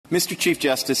Mr. Chief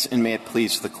Justice, and may it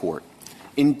please the Court.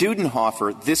 In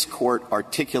Dudenhoeffer, this Court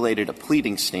articulated a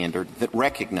pleading standard that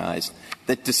recognized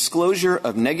that disclosure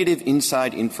of negative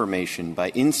inside information by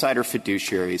insider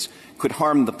fiduciaries could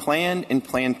harm the plan and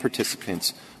plan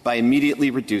participants by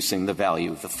immediately reducing the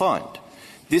value of the fund.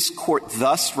 This Court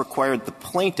thus required the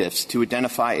plaintiffs to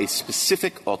identify a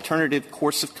specific alternative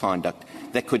course of conduct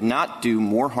that could not do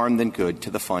more harm than good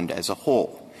to the fund as a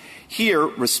whole. Here,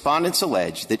 respondents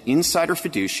allege that insider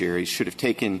fiduciaries should have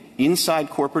taken inside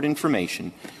corporate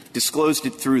information, disclosed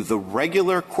it through the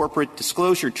regular corporate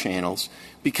disclosure channels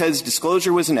because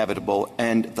disclosure was inevitable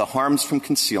and the harms from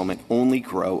concealment only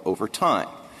grow over time.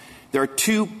 There are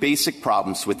two basic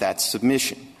problems with that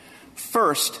submission.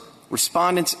 First,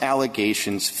 respondents'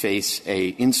 allegations face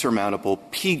an insurmountable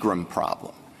PGRM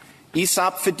problem.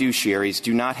 ESOP fiduciaries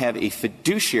do not have a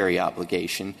fiduciary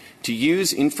obligation to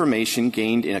use information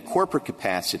gained in a corporate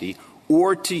capacity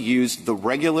or to use the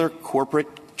regular corporate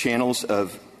channels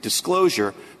of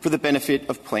disclosure for the benefit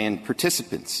of plan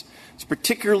participants. It's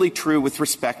particularly true with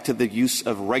respect to the use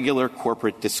of regular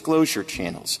corporate disclosure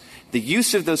channels. The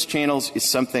use of those channels is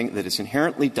something that is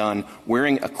inherently done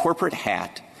wearing a corporate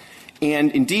hat.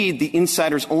 And indeed, the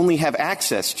insiders only have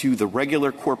access to the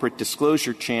regular corporate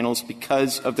disclosure channels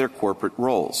because of their corporate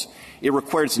roles. It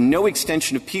requires no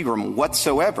extension of PGRM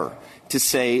whatsoever to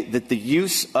say that the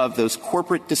use of those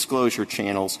corporate disclosure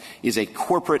channels is a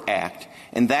corporate act,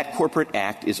 and that corporate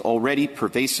act is already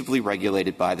pervasively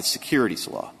regulated by the securities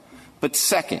law. But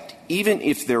second, even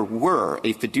if there were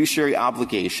a fiduciary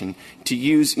obligation to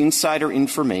use insider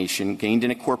information gained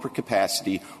in a corporate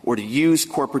capacity or to use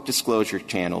corporate disclosure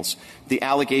channels, the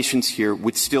allegations here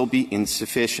would still be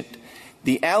insufficient.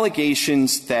 The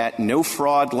allegations that no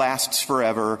fraud lasts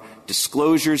forever,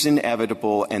 disclosure is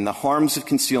inevitable, and the harms of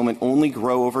concealment only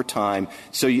grow over time,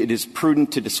 so it is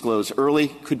prudent to disclose early,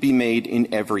 could be made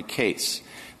in every case.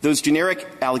 Those generic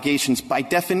allegations, by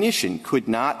definition, could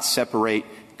not separate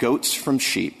goats from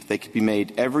sheep. They could be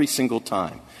made every single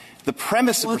time. The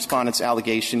premise of respondents'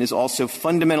 allegation is also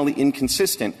fundamentally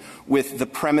inconsistent with the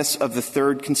premise of the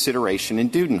third consideration in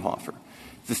Dudenhoeffer.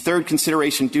 The third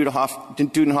consideration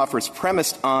Dudenhoeffer is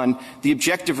premised on the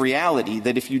objective reality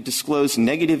that if you disclose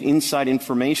negative inside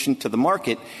information to the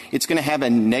market, it's going to have a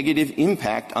negative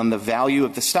impact on the value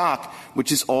of the stock,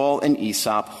 which is all an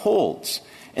ESOP holds.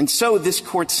 And so this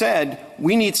Court said,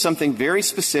 we need something very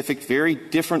specific, very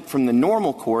different from the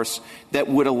normal course that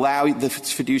would allow the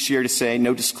fiduciary to say,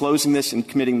 no, disclosing this and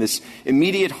committing this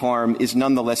immediate harm is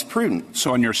nonetheless prudent.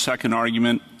 So on your second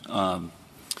argument,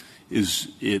 is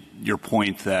it your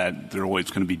point that there are always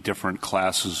going to be different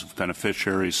classes of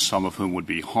beneficiaries, some of whom would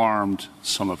be harmed,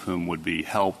 some of whom would be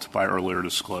helped by earlier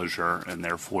disclosure, and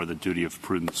therefore the duty of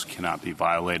prudence cannot be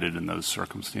violated in those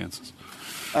circumstances?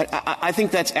 I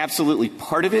think that's absolutely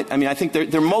part of it. I mean, I think there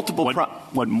are multiple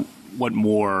What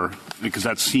more? Because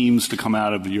that seems to come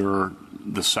out of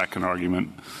the second argument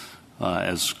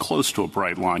as close to a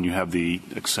bright line. You have the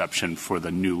exception for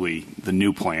the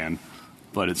new plan,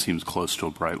 but it seems close to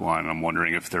a bright line. I'm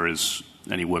wondering if there is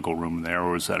any wiggle room there,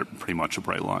 or is that pretty much a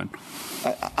bright line?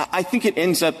 I think it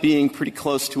ends up being pretty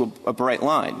close to a bright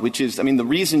line, which is, I mean, the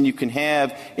reason you can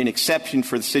have an exception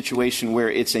for the situation where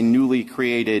it's a newly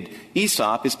created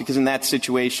ESOP is because in that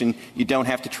situation you don't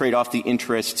have to trade off the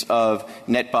interests of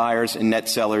net buyers and net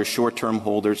sellers, short-term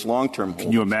holders, long-term holders.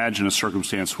 Can you imagine a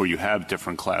circumstance where you have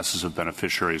different classes of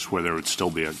beneficiaries where there would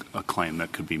still be a claim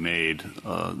that could be made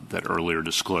that earlier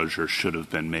disclosure should have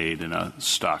been made in a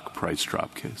stock price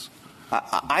drop case?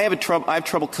 I have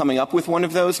trouble coming up with one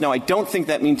of those. Now, I don't think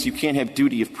that means you can't have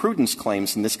duty of prudence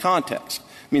claims in this context.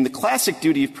 I mean, the classic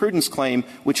duty of prudence claim,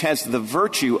 which has the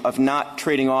virtue of not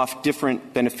trading off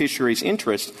different beneficiaries'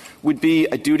 interests, would be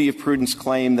a duty of prudence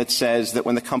claim that says that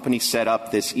when the company set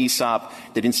up this ESOP,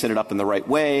 they didn't set it up in the right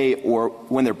way, or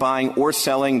when they're buying or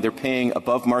selling, they're paying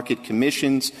above-market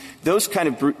commissions. Those kind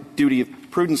of duty of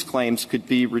prudence claims could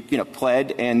be,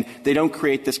 pled, and they don't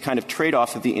create this kind of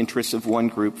trade-off of the interests of one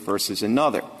group versus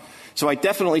another. So I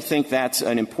definitely think that's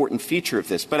an important feature of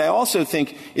this. But I also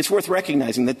think it's worth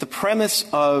recognizing that the premise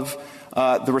of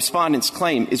the respondent's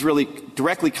claim is really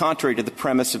directly contrary to the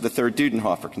premise of the third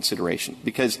Dudenhoeffer consideration,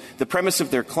 because the premise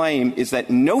of their claim is that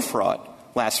no fraud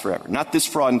lasts forever. Not this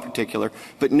fraud in particular,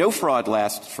 but no fraud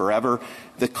lasts forever.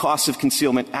 The costs of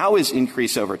concealment always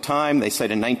increase over time. They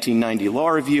cite a 1990 law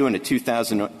review and a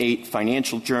 2008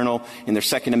 financial journal in their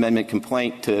Second Amendment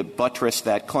complaint to buttress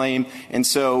that claim. And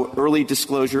so early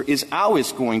disclosure is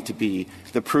always going to be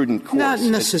the prudent course. Not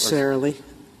necessarily.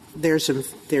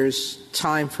 There's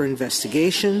time for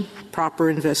investigation, proper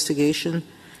investigation.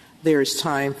 There's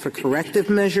time for corrective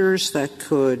measures that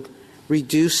could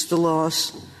reduce the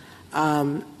loss.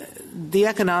 The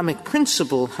economic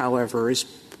principle, however, is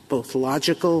both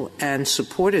logical and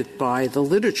supported by the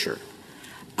literature.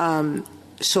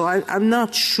 So I'm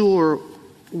not sure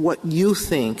what you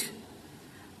think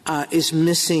is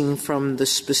missing from the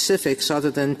specifics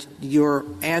other than your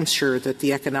answer that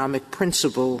the economic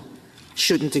principle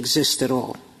shouldn't exist at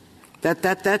all.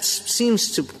 That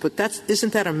seems to, but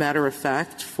isn't that a matter of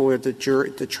fact for the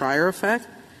trier of fact?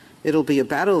 It'll be a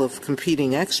battle of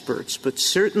competing experts, but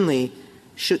certainly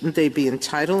shouldn't they be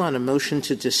entitled on a motion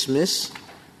to dismiss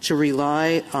to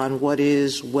rely on what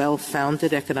is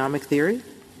well-founded economic theory?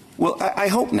 Well, I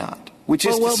hope not. Which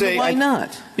is to say, why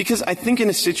not? Because I think in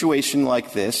a situation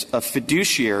like this, a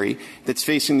fiduciary that's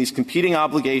facing these competing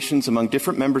obligations among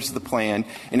different members of the plan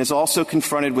and is also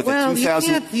confronted with a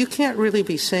 2000. You can't really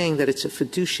be saying that it's a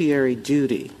fiduciary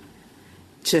duty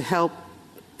to help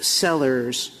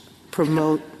sellers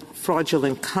promote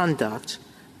fraudulent conduct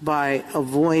by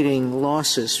avoiding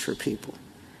losses for people.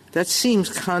 That seems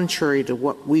contrary to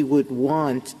what we would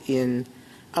want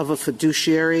of a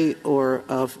fiduciary or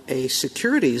of a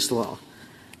securities law,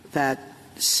 that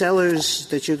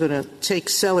you're going to take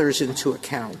sellers into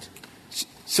account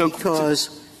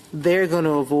because they're going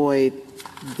to avoid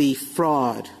the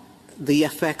fraud, the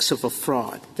effects of a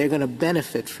fraud. They're going to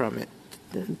benefit from it.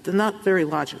 They're not very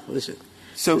logical, is it?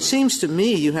 So it seems to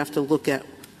me you have to look at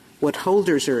what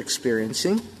holders are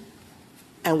experiencing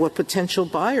and what potential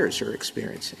buyers are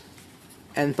experiencing.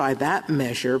 And by that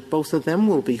measure, both of them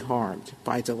will be harmed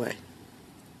by delay.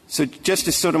 So,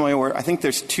 Justice Sotomayor, I think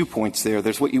there's 2 points there.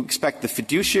 There's what you expect the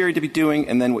fiduciary to be doing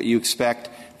and then what you expect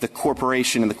the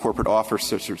corporation and the corporate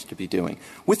officers to be doing.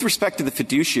 With respect to the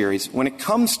fiduciaries, when it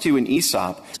comes to an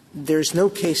ESOP, there's no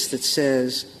case that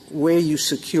says where you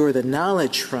secure the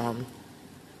knowledge from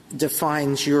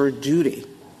defines your duty.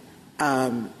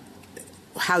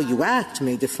 How you act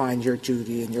may define your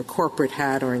duty in your corporate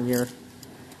hat or in your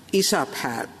ESOP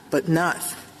hat, but not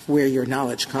where your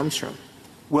knowledge comes from.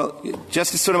 Well,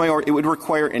 Justice Sotomayor, it would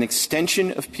require an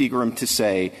extension of PGRM to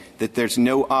say that there's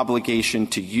no obligation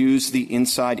to use the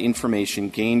inside information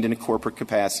gained in a corporate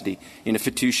capacity in a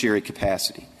fiduciary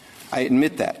capacity. I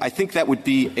admit that. I think that would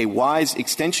be a wise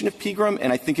extension of PGRM,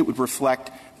 and I think it would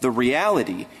reflect the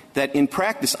reality that in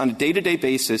practice, on a day-to-day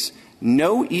basis,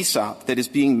 no ESOP that is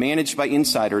being managed by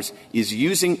insiders is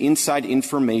using inside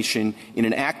information in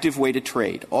an active way to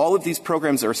trade. All of these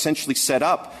programs are essentially set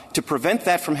up to prevent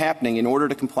that from happening in order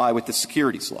to comply with the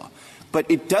securities law. But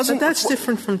it doesn't. But that's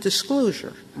different from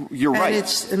disclosure. You're right. And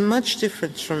it's much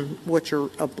different from what you're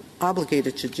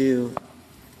obligated to do.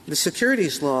 The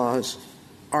securities laws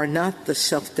are not the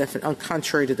self-definite,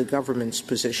 contrary to the government's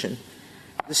position.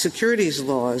 The securities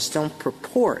laws don't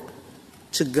purport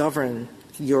to govern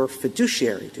your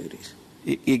fiduciary duties.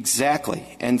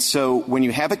 Exactly. And so when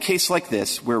you have a case like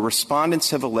this where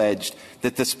respondents have alleged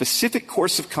that the specific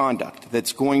course of conduct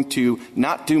that's going to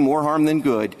not do more harm than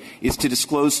good is to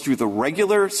disclose through the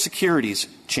regular securities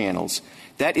channels,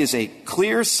 that is a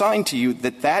clear sign to you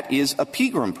that that is a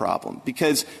PGRM problem,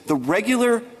 because the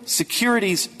regular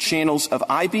securities channels of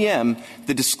IBM,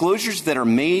 the disclosures that are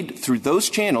made through those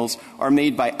channels are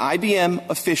made by IBM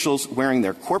officials wearing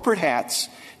their corporate hats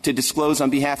to disclose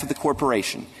on behalf of the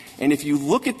corporation. And if you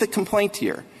look at the complaint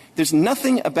here, there's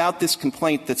nothing about this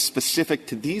complaint that's specific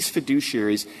to these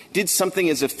fiduciaries did something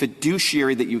as a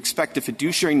fiduciary that you expect a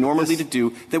fiduciary normally to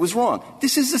do that was wrong.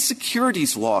 This is a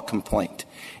securities law complaint.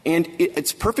 And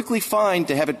it's perfectly fine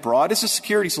to have it brought as a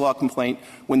securities law complaint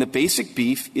when the basic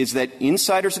beef is that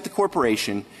insiders at the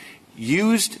corporation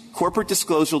used corporate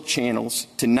disclosure channels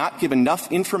to not give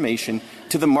enough information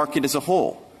to the market as a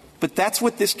whole. But that's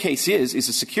what this case is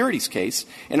a securities case,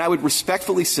 and I would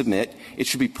respectfully submit it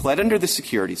should be pled under the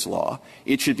securities law.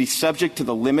 It should be subject to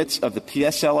the limits of the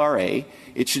PSLRA.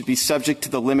 It should be subject to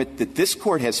the limit that this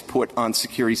Court has put on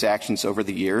securities actions over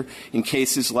the year in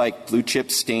cases like blue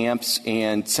chip stamps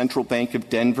and Central Bank of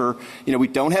Denver. You know, we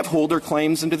don't have holder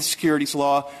claims under the securities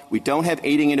law. We don't have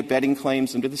aiding and abetting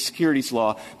claims under the securities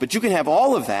law. But you can have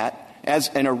all of that as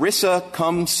an ERISA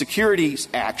cum securities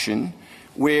action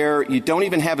where you don't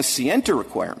even have a scienter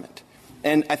requirement.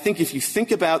 And I think if you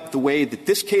think about the way that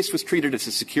this case was treated as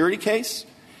a security case,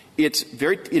 it's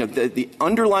very, the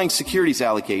underlying securities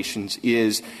allegations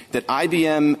is that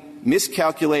IBM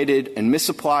miscalculated and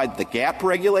misapplied the GAAP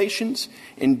regulations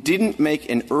and didn't make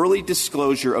an early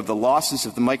disclosure of the losses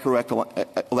of the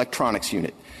microelectronics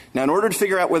unit. Now, in order to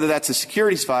figure out whether that's a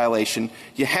securities violation,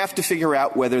 you have to figure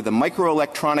out whether the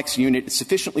microelectronics unit is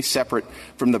sufficiently separate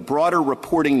from the broader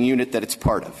reporting unit that it's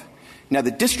part of. Now,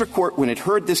 the district court, when it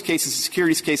heard this case as a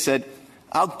securities case, said,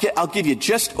 I'll give you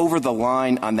just over the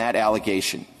line on that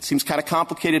allegation. Seems kind of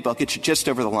complicated, but I'll get you just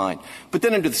over the line. But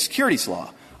then under the securities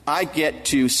law, I get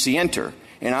to scienter,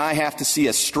 and I have to see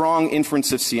a strong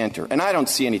inference of scienter. And I don't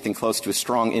see anything close to a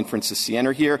strong inference of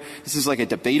scienter here. This is like a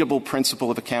debatable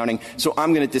principle of accounting, so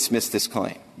I'm going to dismiss this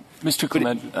claim. Mr.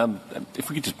 Clement, if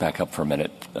we could just back up for a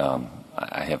minute.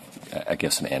 I have, I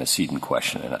guess, an antecedent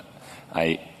question. And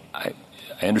I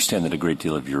understand that a great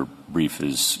deal of your brief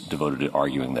is devoted to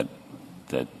arguing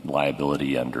that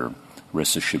liability under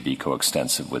ERISA should be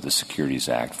coextensive with the Securities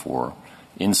Act for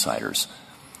insiders.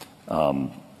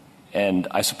 And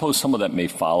I suppose some of that may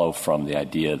follow from the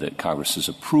idea that Congress has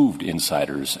approved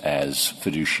insiders as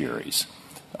fiduciaries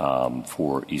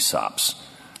for ESOPs.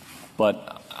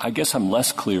 But I guess I'm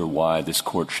less clear why this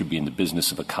Court should be in the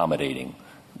business of accommodating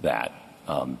that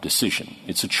decision.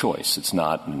 It's a choice. It's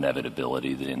not an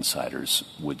inevitability that insiders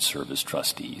would serve as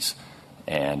trustees.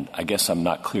 And I guess I'm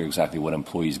not clear exactly what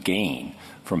employees gain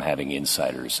from having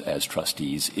insiders as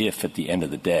trustees if, at the end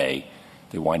of the day,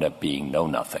 they wind up being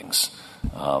know-nothings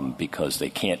because they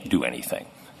can't do anything.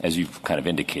 As you've kind of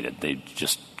indicated, they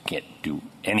just can't do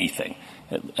anything.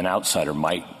 An outsider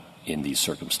might, in these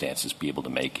circumstances, be able to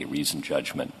make a reasoned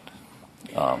judgment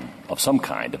of some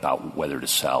kind about whether to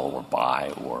sell or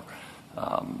buy or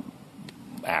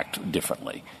act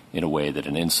differently in a way that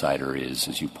an insider is,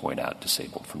 as you point out,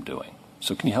 disabled from doing.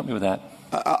 So can you help me with that?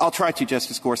 I'll try to,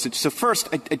 Justice Gorsuch. So first,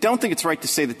 I don't think it's right to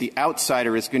say that the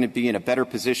outsider is going to be in a better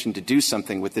position to do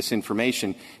something with this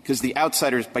information, because the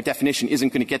outsider, by definition,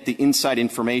 isn't going to get the inside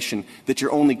information that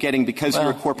you're only getting because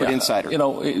you're a corporate insider. You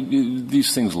know,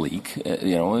 these things leak.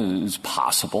 You know, it's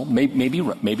possible.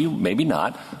 Maybe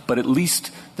not. But at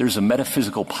least there's a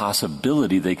metaphysical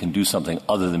possibility they can do something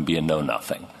other than be a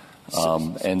know-nothing.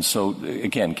 And so,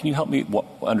 again, can you help me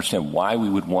understand why we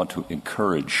would want to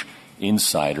encourage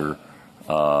insider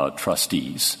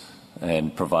trustees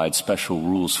and provide special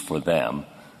rules for them?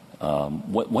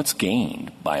 What's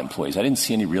gained by employees? I didn't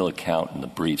see any real account in the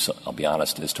briefs, I'll be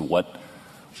honest, as to what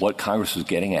Congress was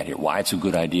getting at here, why it's a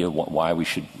good idea, why we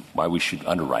should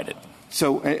underwrite it.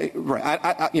 So, right,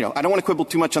 I don't want to quibble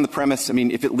too much on the premise. I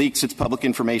mean, if it leaks, it's public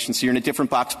information, so you're in a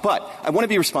different box. But I want to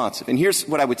be responsive. And here's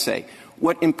what I would say.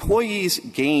 What employees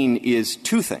gain is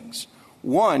two things.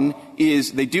 One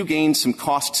is they do gain some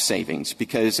cost savings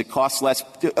because it costs less.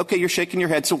 Okay, you're shaking your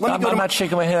head. So let me I'm not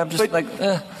shaking my head. I'm just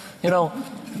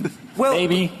well,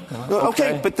 maybe.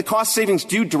 Okay, but the cost savings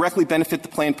do directly benefit the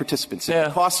plan participants. Yeah.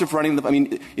 The cost of running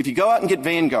if you go out and get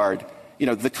Vanguard,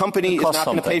 the company is not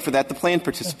going to pay for that. The plan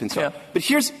participants are. But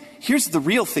here's the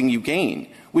real thing you gain,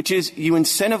 which is you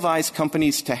incentivize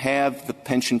companies to have the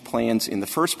pension plans in the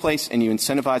first place, and you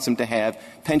incentivize them to have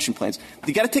pension plans.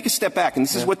 You got to take a step back, and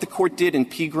this is what the Court did in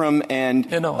Pegram, and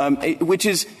which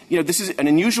is, this is an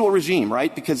unusual regime,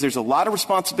 right? Because there's a lot of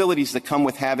responsibilities that come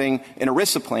with having an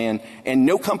ERISA plan, and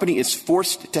no company is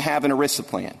forced to have an ERISA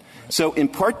plan. So in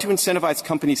part to incentivize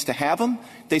companies to have them,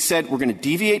 they said we're going to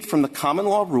deviate from the common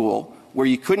law rule where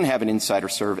you couldn't have an insider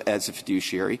serve as a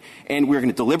fiduciary, and we're going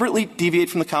to deliberately deviate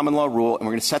from the common law rule, and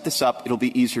we're going to set this up. It'll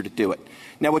be easier to do it.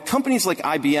 Now, what companies like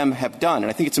IBM have done, and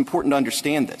I think it's important to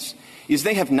understand this, is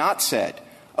they have not said,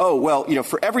 oh, well,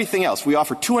 for everything else, we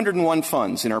offer 201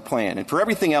 funds in our plan, and for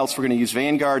everything else, we're going to use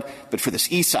Vanguard, but for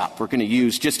this ESOP, we're going to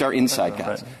use just our inside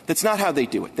guys. Right. That's not how they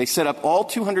do it. They set up all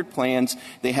 200 plans.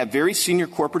 They have very senior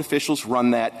corporate officials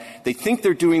run that. They think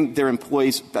they're doing their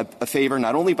employees a favor,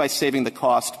 not only by saving the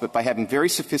cost, but by having very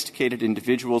sophisticated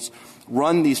individuals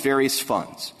run these various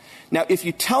funds. Now, if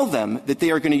you tell them that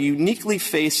they are going to uniquely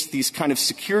face these kind of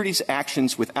securities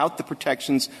actions without the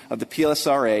protections of the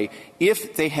PLSRA,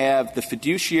 if they have the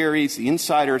fiduciaries, the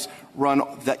insiders, run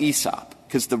the ESOP,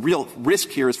 because the real risk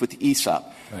here is with the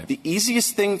ESOP. Right. The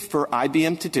easiest thing for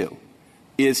IBM to do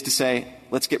is to say,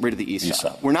 let's get rid of the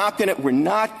ESOP. We're not,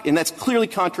 and that's clearly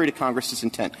contrary to Congress's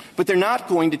intent, but they're not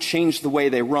going to change the way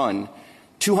they run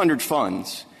 200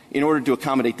 funds in order to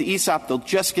accommodate the ESOP. They'll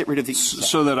just get rid of the ESOP.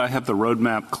 So that I have the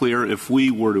roadmap clear, if we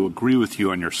were to agree with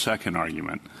you on your second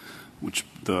argument, which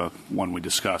the one we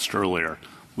discussed earlier,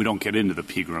 we don't get into the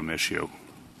Pegram issue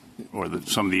or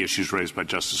some of the issues raised by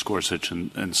Justice Gorsuch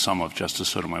and some of Justice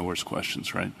Sotomayor's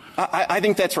questions, right? I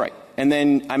think that's right. And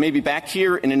then I may be back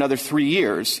here in another 3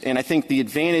 years, and I think the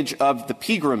advantage of the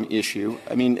Pegram issue,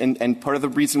 and part of the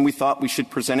reason we thought we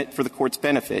should present it for the Court's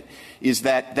benefit, is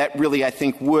that really, I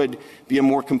think, would be a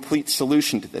more complete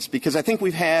solution to this. Because I think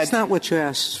we've had... It's not what you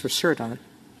asked for cert on.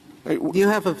 You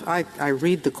have I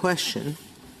read the question,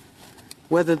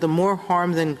 whether the more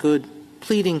harm than good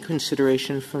pleading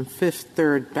consideration from Fifth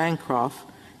Third Bancorp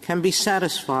can be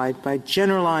satisfied by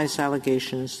generalized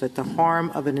allegations that the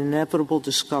harm of an inevitable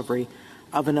discovery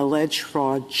of an alleged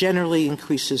fraud generally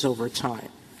increases over time.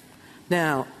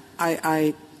 Now,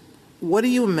 what do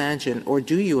you imagine, or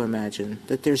do you imagine,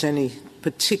 that there's any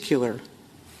particular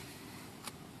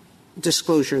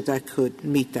disclosure that could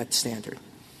meet that standard?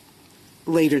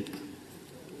 Later,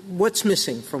 what's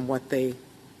missing from what they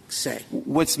say?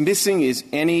 What's missing is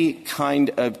any kind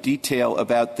of detail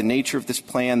about the nature of this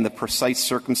plan, the precise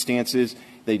circumstances.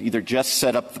 They either just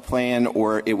set up the plan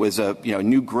or it was a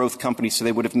new growth company, so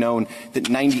they would have known that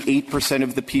 98%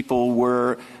 of the people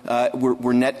were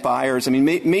net buyers. I mean,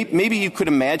 maybe you could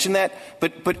imagine that,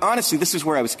 but honestly, this is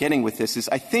where I was getting with this. Is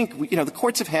I think the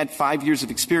courts have had 5 years of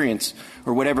experience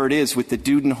or whatever it is with the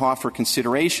Dudenhoeffer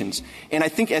considerations, and I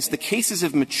think as the cases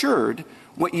have matured,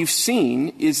 what you've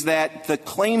seen is that the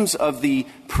claims of the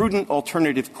prudent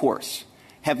alternative course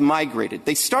have migrated.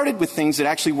 They started with things that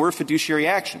actually were fiduciary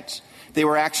actions. They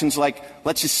were actions like,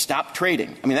 let's just stop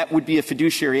trading. I mean, that would be a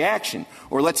fiduciary action.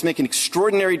 Or let's make an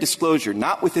extraordinary disclosure,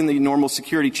 not within the normal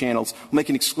security channels, we'll make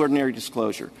an extraordinary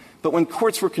disclosure. But when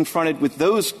courts were confronted with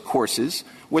those courses,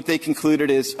 what they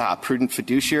concluded is, prudent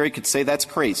fiduciary could say that's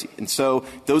crazy. And so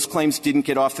those claims didn't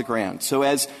get off the ground. So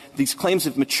as these claims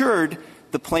have matured,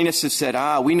 the plaintiffs have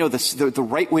said, we know this, the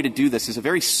right way to do this is a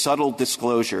very subtle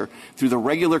disclosure through the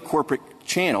regular corporate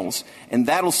channels, and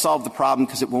that'll solve the problem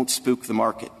because it won't spook the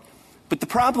market. But the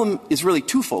problem is really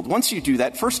twofold. Once you do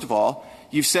that, first of all,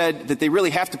 you've said that they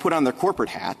really have to put on their corporate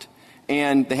hat,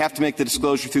 and they have to make the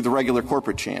disclosure through the regular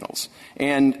corporate channels.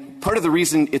 And part of the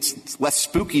reason it's less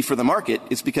spooky for the market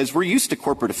is because we're used to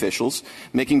corporate officials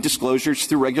making disclosures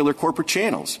through regular corporate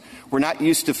channels. We're not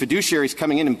used to fiduciaries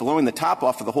coming in and blowing the top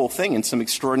off of the whole thing in some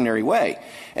extraordinary way.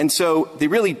 And so they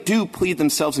really do plead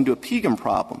themselves into a Pegum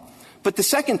problem. But the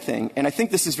second thing, and I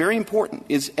think this is very important,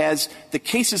 is as the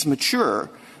cases mature,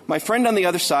 my friend on the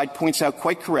other side points out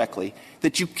quite correctly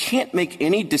that you can't make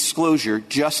any disclosure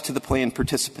just to the plan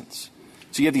participants.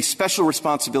 So you have these special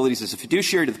responsibilities as a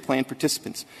fiduciary to the plan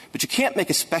participants, but you can't make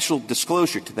a special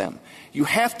disclosure to them. You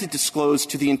have to disclose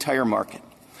to the entire market.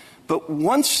 But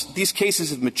once these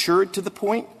cases have matured to the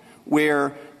point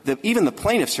where even the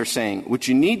plaintiffs are saying what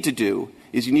you need to do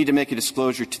is you need to make a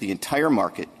disclosure to the entire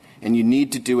market, and you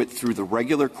need to do it through the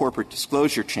regular corporate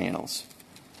disclosure channels,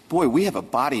 boy, we have a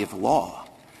body of law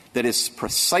that is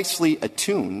precisely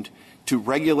attuned to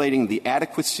regulating the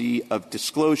adequacy of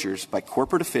disclosures by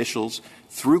corporate officials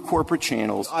through corporate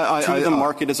channels to the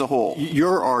market as a whole.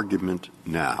 Your argument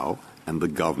now and the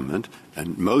government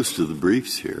and most of the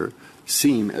briefs here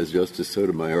seem, as Justice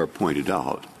Sotomayor pointed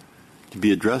out, to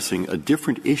be addressing a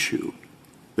different issue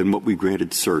than what we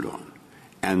granted cert on.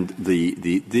 And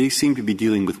they seem to be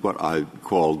dealing with what I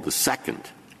called the second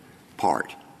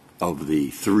part of the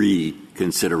three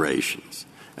considerations.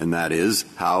 And that is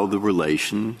how the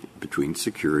relation between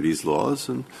securities laws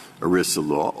and ERISA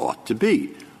law ought to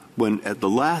be. When at the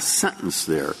last sentence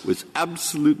there was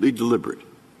absolutely deliberate.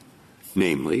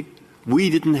 Namely, we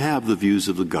didn't have the views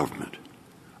of the government.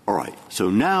 All right, so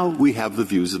now we have the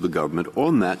views of the government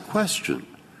on that question.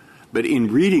 But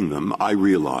in reading them, I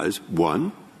realize,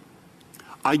 one,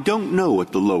 I don't know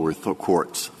what the lower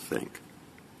courts think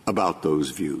about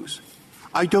those views.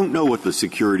 I don't know what the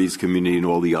securities community and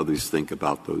all the others think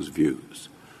about those views.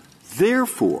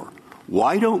 Therefore,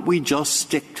 why don't we just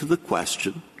stick to the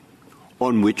question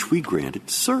on which we granted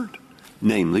cert,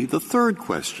 namely the third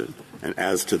question? And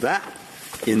as to that,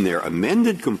 in their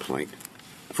amended complaint,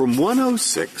 from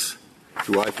 106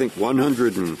 to, I think,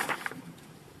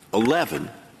 111,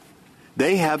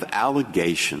 they have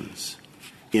allegations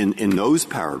in those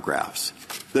paragraphs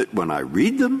that, when I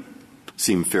read them,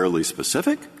 seem fairly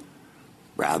specific.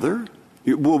 Rather,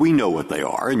 well, we know what they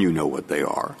are, and you know what they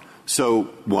are. So,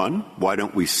 one, why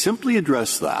don't we simply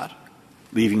address that,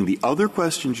 leaving the other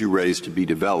questions you raised to be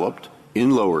developed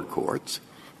in lower courts,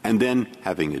 and then,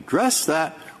 having addressed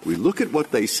that, we look at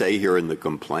what they say here in the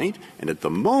complaint, and at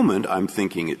the moment, I'm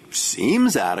thinking it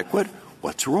seems adequate.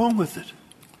 What's wrong with it?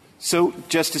 So,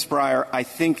 Justice Breyer, I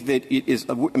think that it is –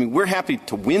 we're happy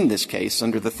to win this case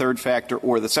under the third factor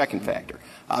or the second factor.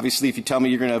 Obviously, if you tell me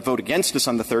you're going to vote against us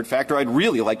on the third factor, I'd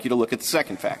really like you to look at the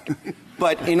second factor.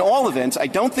 But in all events, I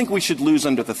don't think we should lose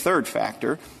under the third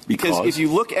factor because if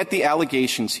you look at the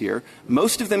allegations here,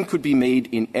 most of them could be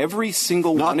made in every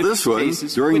single one of these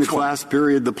cases. During the class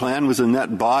period, the plan was a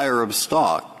net buyer of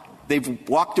stock. They've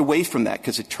walked away from that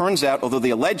because it turns out, although they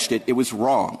alleged it, it was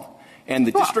wrong. And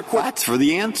the district court. That's for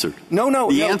the answer. No.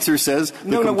 The answer says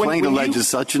the complaint alleges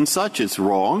such and such. It's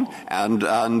wrong. And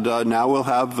now we'll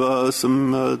have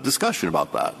some discussion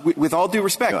about that. With all due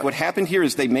respect, what happened here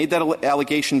is they made that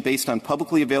allegation based on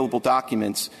publicly available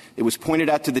documents. It was pointed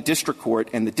out to the district court,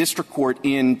 and the district court,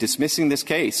 in dismissing this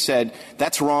case, said,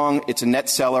 that's wrong. It's a net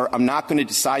seller. I'm not going to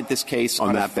decide this case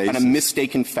on a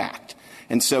mistaken fact.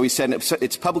 And so he said,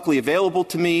 it's publicly available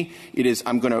to me.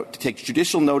 I'm going to take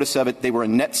judicial notice of it. They were a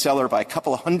net seller by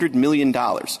 $200 million,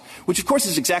 which, of course,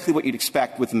 is exactly what you'd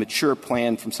expect with a mature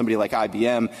plan from somebody like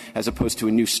IBM, as opposed to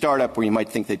a new startup where you might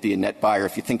think they'd be a net buyer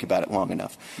if you think about it long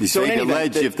enough. If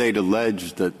they'd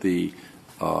alleged that the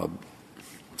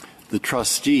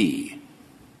trustee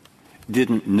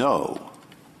didn't know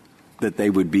that they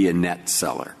would be a net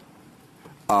seller,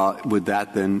 would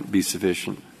that then be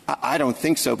sufficient? I don't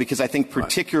think so, because I think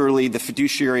particularly the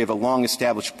fiduciary of a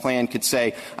long-established plan could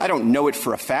say, I don't know it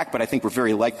for a fact, but I think we're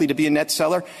very likely to be a net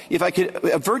seller. If I could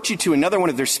avert you to another one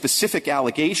of their specific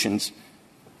allegations.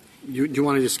 Do you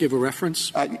want to just give a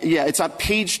reference? Yeah, it's on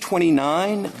page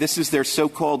 29. This is their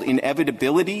so-called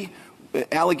inevitability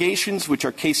allegations, which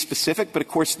are case-specific, but of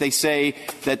course they say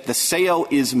that the sale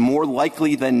is more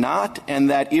likely than not, and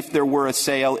that if there were a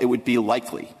sale, it would be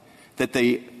likely that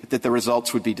the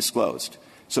results would be disclosed.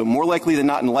 So more likely than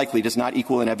not and likely does not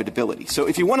equal inevitability. So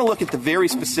if you want to look at the very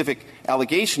specific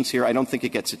allegations here, I don't think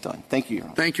it gets it done. Thank you, Your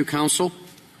Honor. Thank you, counsel.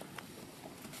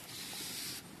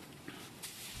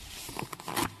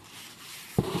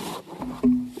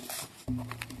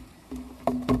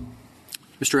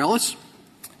 Mr. Ellis?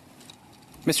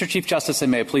 Mr. Chief Justice,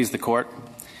 and may it please the Court.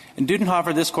 In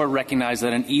Dudenhoeffer, this Court recognized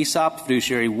that an ESOP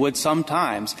fiduciary would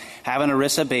sometimes have an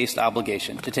ERISA-based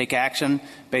obligation to take action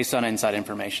based on inside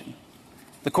information.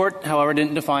 The Court, however,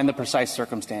 didn't define the precise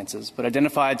circumstances, but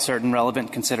identified certain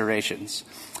relevant considerations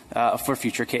for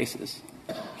future cases.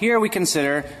 Here we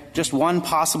consider just one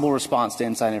possible response to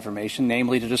inside information,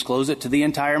 namely to disclose it to the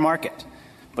entire market.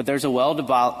 But there's a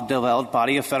well-developed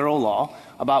body of federal law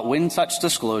about when such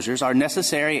disclosures are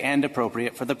necessary and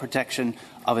appropriate for the protection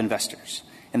of investors.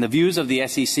 In the views of the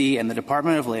SEC and the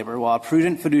Department of Labor, while a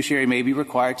prudent fiduciary may be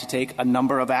required to take a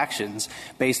number of actions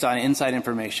based on inside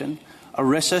information,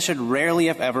 ERISA should rarely,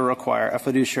 if ever, require a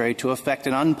fiduciary to effect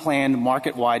an unplanned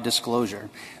market-wide disclosure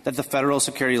that the federal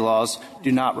security laws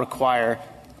do not require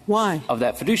of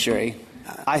that fiduciary.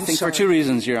 I think for two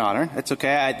reasons, Your Honor. It's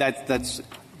okay. That's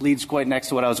leads quite next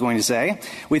to what I was going to say.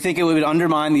 We think it would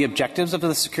undermine the objectives of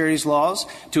the securities laws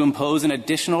to impose an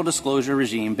additional disclosure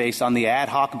regime based on the ad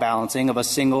hoc balancing of a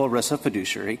single ERISA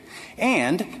fiduciary.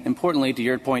 And, importantly, to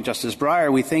your point, Justice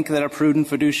Breyer, we think that a prudent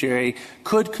fiduciary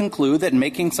could conclude that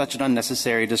making such an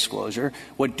unnecessary disclosure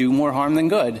would do more harm than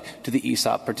good to the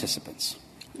ESOP participants.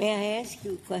 May I ask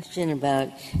you a question about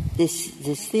this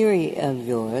theory of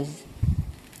yours?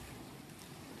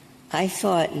 I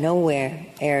saw it nowhere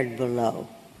aired below.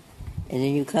 And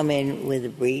then you come in with a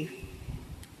brief,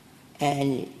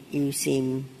 and you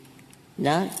seem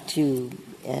not to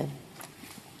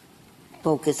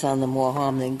focus on the more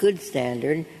harm than good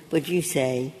standard, but you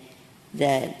say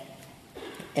that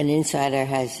an insider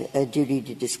has a duty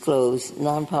to disclose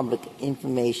non-public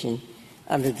information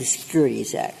under the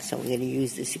Securities Act. So we're going to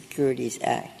use the Securities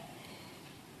Act.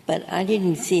 But I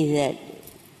didn't see that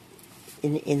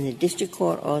in the district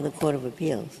court or the Court of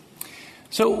Appeals.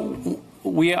 So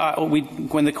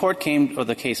when the court came, or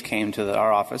the case came to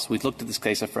our office, we looked at this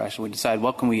case afresh and we decided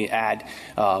what can we add,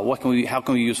 how can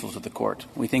we be useful to the court.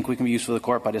 We think we can be useful to the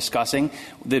court by discussing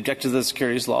the objectives of the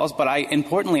securities laws. But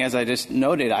importantly, as I just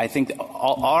noted, I think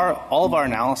all of our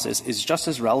analysis is just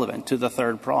as relevant to the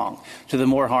third prong, to the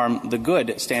more harm, the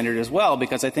good standard as well,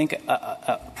 because I think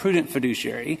a prudent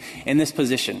fiduciary in this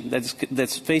position that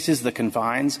faces the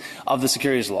confines of the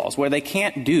securities laws, where they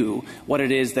can't do what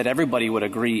it is that everybody would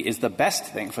agree is the best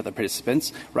thing for the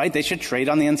participants, right? They should trade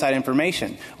on the inside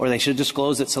information, or they should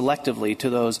disclose it selectively to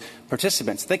those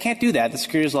participants. They can't do that. The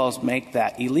securities laws make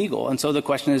that illegal. And so the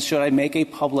question is, should I make a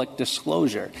public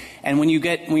disclosure? And when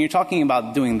you're talking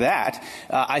about doing that,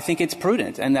 I think it's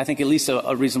prudent, and I think at least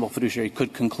a reasonable fiduciary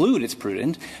could conclude it's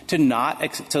prudent to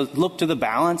to look to the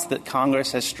balance that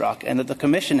Congress has struck and that the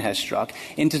Commission has struck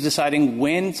into deciding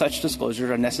when such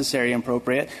disclosures are necessary and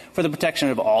appropriate for the protection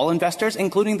of all investors,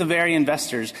 including the very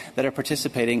investors that are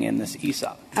participating in this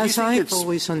ESOP. As I've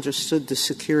always understood the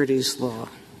securities law,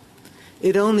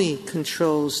 it only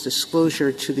controls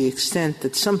disclosure to the extent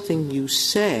that something you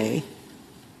say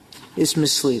is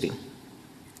misleading,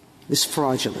 is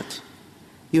fraudulent.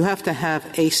 You have to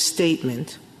have a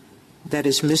statement that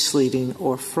is misleading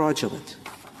or fraudulent.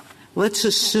 Let's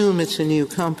assume it's a new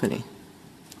company,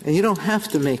 and you don't have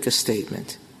to make a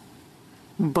statement.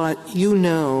 but you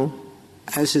know,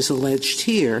 as is alleged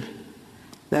here,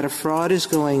 that a fraud is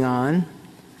going on,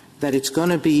 that it's going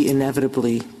to be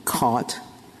inevitably caught,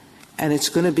 and it's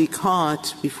going to be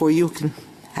caught before you can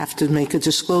have to make a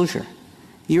disclosure.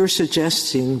 You're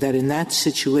suggesting that in that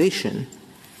situation,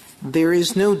 there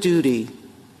is no duty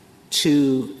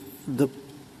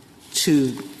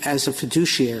as a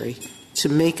fiduciary to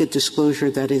make a disclosure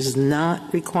that is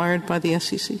not required by the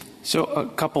SEC? So a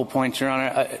couple points, Your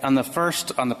Honor. On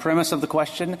the premise of the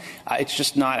question, it's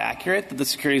just not accurate that the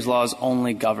securities laws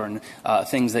only govern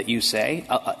things that you say.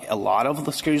 A lot of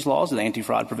the securities laws, the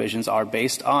anti-fraud provisions, are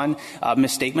based on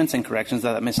misstatements and corrections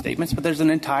of misstatements, but there's an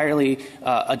entirely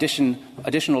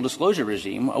additional disclosure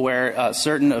regime where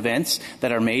certain events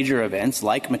that are major events,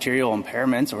 like material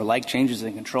impairments or like changes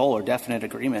in control or definite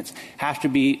agreements, have to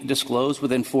be disclosed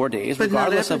within 4 days,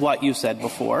 regardless of what you said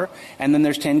before. And then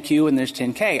there's 10Q and there's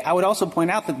 10K. I would also point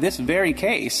out that this very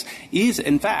case is,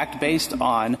 in fact, based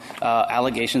on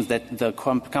allegations that the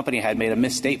company had made a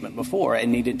misstatement before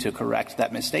and needed to correct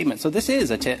that misstatement. So this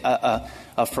is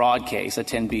a fraud case, a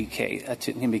 10B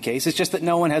case. It's just that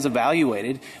no one has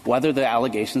evaluated whether the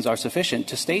allegations are sufficient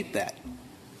to state that.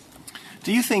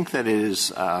 Do you think that it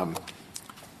is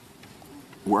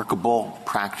workable,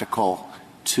 practical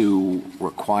to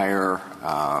require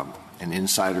an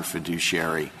insider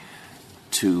fiduciary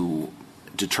to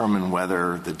determine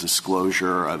whether the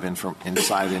disclosure of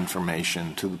inside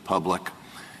information to the public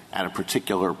at a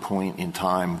particular point in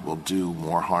time will do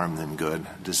more harm than good?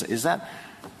 Is that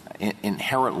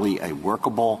inherently a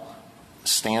workable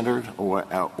standard,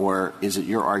 or is it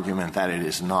your argument that it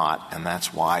is not, and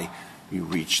that's why you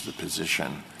reach the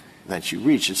position that you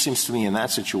reach? It seems to me in that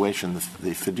situation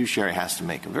the fiduciary has to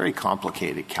make a very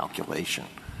complicated calculation.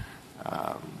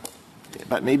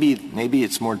 But maybe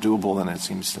it's more doable than it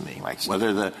seems to me. Like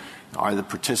whether are the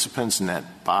participants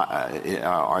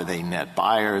are they net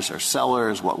buyers or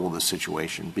sellers? What will the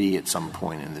situation be at some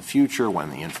point in the future when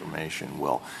the information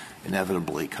will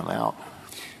inevitably come out?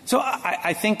 So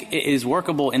I think it is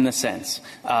workable in the sense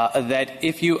that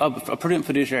if a prudent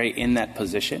fiduciary in that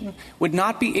position would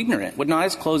not be ignorant, would not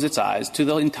close its eyes to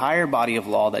the entire body of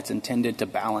law that's intended to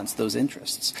balance those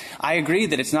interests. I agree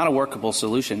that it's not a workable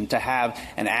solution to have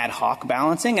an ad hoc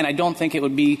balancing, and I don't think it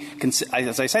would be,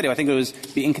 as I said, I think it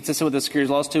would be inconsistent with the securities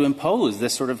laws to impose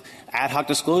this sort of ad hoc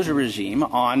disclosure regime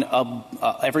on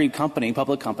every company,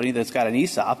 public company that's got an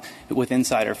ESOP with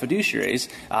insider fiduciaries,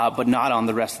 but not on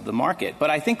the rest of the market. But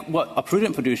I think what a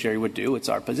prudent fiduciary would do, it's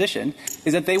our position,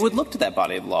 is that they would look to that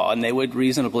body of law and they would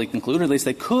reasonably conclude, or at least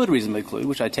they could reasonably conclude,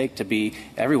 which I take to be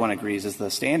everyone agrees is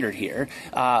the standard here,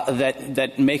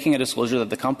 that making a disclosure that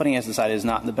the company has decided is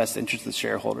not in the best interest of the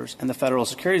shareholders, and the federal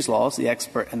securities laws, the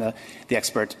expert and the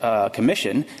expert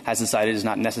commission has decided is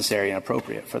not necessary and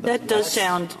appropriate for them. That does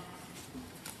sound.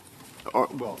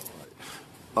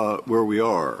 Where we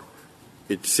are,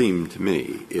 it seemed to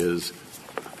me, is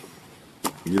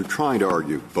you're trying to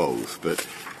argue both, but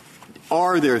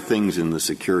are there things in the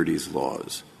securities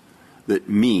laws that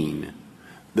mean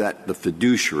that the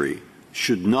fiduciary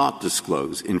should not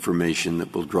disclose information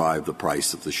that will drive the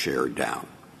price of the share down?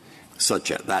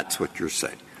 That's what you're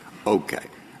saying. Okay.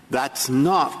 That's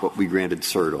not what we granted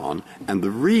cert on, and the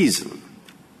reason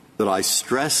that I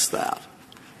stress that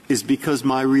is because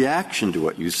my reaction to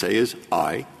what you say is,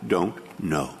 I don't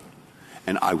know.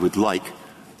 And I would like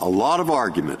a lot of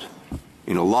argument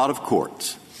in a lot of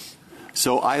courts.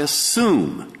 So I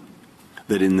assume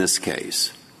that in this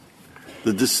case,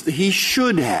 he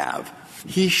should have,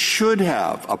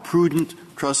 a prudent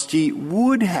trustee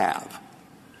would have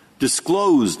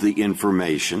disclosed the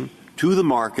information to the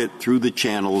market through the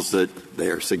channels that they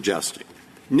are suggesting.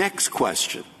 Next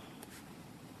question.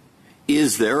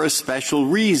 Is there a special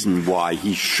reason why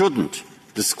he shouldn't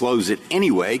disclose it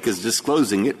anyway, because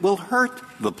disclosing it will hurt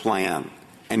the plan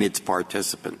and its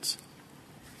participants?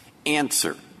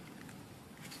 Answer.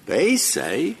 They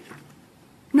say,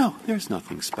 no, there's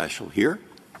nothing special here.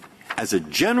 As a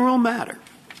general matter,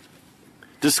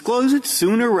 disclose it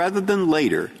sooner rather than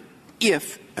later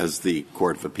if, as the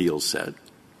Court of Appeals said,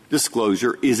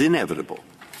 disclosure is inevitable.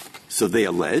 So they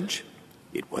allege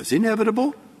it was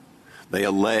inevitable. They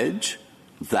allege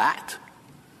that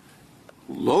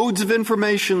loads of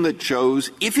information that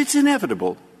shows if it's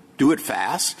inevitable, do it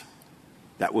fast.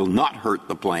 That will not hurt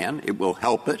the plan. It will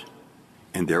help it.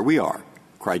 And there we are.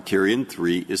 Criterion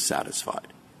 3 is satisfied.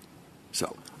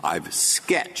 So I've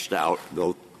sketched out,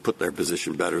 they'll put their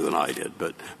position better than I did,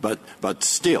 but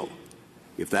still,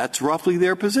 if that's roughly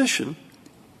their position,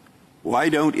 why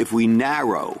don't, if we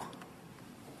narrow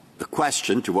the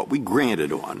question to what we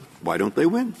granted on, why don't they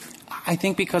win? I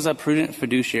think because a prudent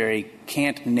fiduciary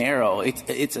can't narrow,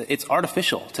 it's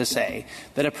artificial to say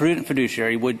that a prudent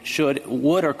fiduciary would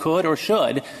or could or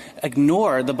should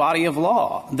ignore the body of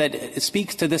law that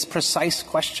speaks to this precise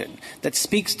question, that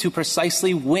speaks to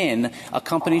precisely when a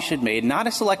company should make not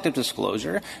a selective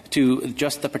disclosure to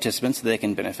just the participants that they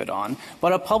can benefit on,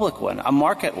 but a public one, a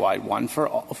market-wide one for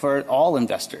all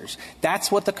investors.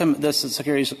 That's what the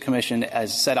Securities Commission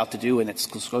has set out to do in its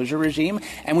disclosure regime,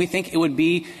 and we think it would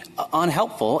be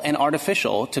unhelpful and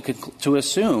artificial to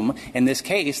assume in this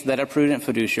case that a prudent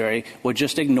fiduciary would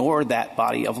just ignore that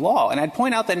body of law. And I'd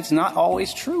point out that it's not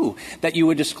always true that you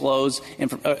would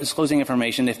disclosing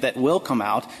information, if that will come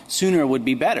out, sooner would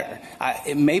be better.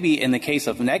 It may be in the case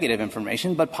of negative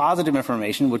information, but positive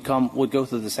information would go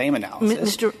through the same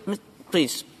analysis.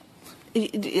 Please.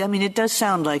 I mean, it does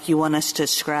sound like you want us to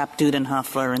scrap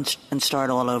Dudenhoeffer and start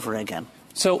all over again.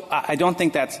 So I don't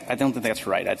think that's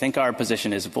right. I think our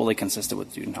position is fully consistent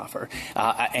with Dudenhoeffer,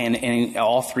 and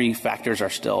all three factors are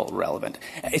still relevant.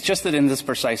 It's just that in this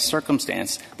precise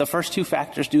circumstance, the first two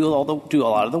factors do a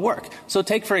lot of the work. So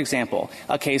take, for example,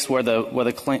 a case where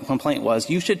the complaint was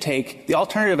the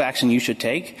alternative action you should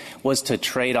take was to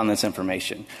trade on this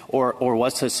information or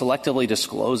was to selectively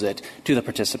disclose it to the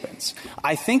participants.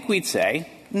 I think we'd say,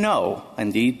 no.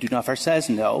 Indeed, Dudenhoeffer says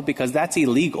no, because that's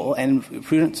illegal, and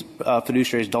prudent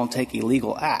fiduciaries don't take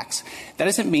illegal acts. That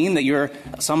doesn't mean that you're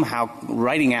somehow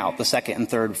writing out the second and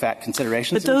third fact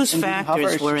considerations. But those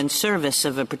factors were in service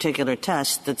of a particular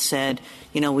test that said,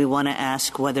 we want to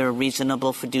ask whether a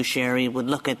reasonable fiduciary would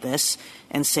look at this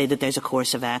and say that there's a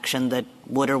course of action that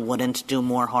would or wouldn't do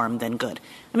more harm than good.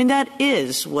 I mean, that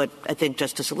is what I think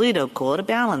Justice Alito called a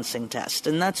balancing test,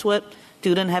 and that's what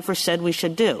Dudenhoeffer said we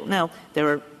should do. Now, there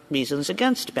are reasons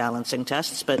against balancing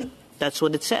tests, but that's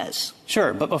what it says.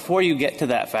 Sure, but before you get to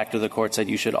that factor, the Court said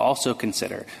you should also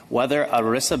consider whether a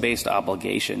ERISA-based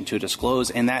obligation to disclose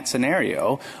in that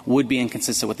scenario would be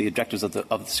inconsistent with the objectives of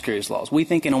the securities laws. We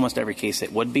think in almost every case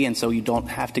it would be, and so you don't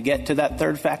have to get to that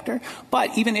third factor.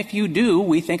 But even if you do,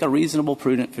 we think a reasonable,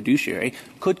 prudent fiduciary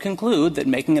could conclude that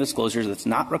making a disclosure that's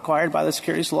not required by the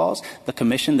securities laws, the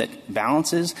commission that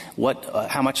balances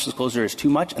how much disclosure is too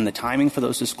much and the timing for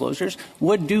those disclosures,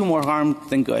 would do more harm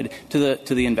than good to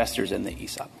the investors in the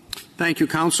ESOP. Thank you,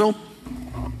 counsel.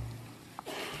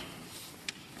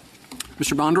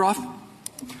 Mr. Bondroff.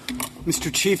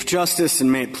 Mr. Chief Justice,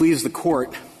 and may it please the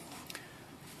Court,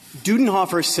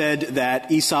 Dudenhoeffer said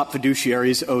that ESOP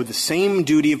fiduciaries owe the same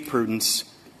duty of prudence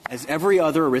as every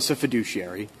other ERISA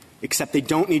fiduciary, except they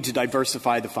don't need to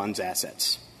diversify the fund's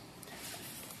assets.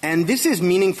 And this is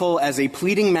meaningful as a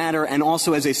pleading matter and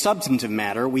also as a substantive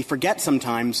matter. We forget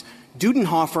sometimes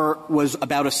Dudenhoeffer was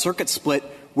about a circuit split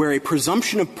where a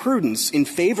presumption of prudence in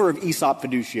favor of ESOP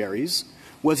fiduciaries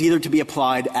was either to be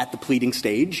applied at the pleading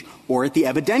stage or at the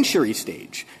evidentiary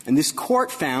stage. And this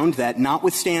Court found that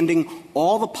notwithstanding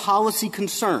all the policy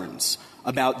concerns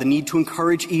about the need to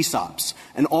encourage ESOPs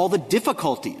and all the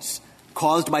difficulties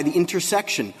caused by the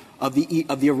intersection of the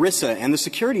ERISA and the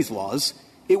securities laws,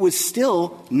 it was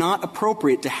still not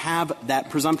appropriate to have that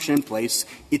presumption in place.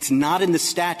 It's not in the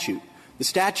statute. The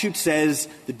statute says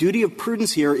the duty of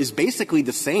prudence here is basically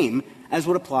the same as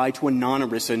would apply to a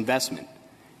non-ERISA investment.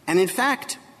 And in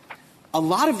fact, a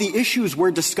lot of the issues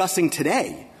we're discussing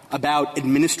today about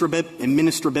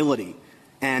administrability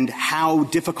and how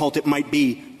difficult it might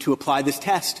be to apply this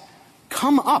test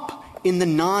come up in the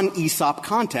non-ESOP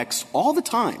context all the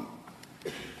time.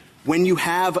 When you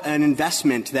have an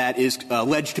investment that is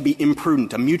alleged to be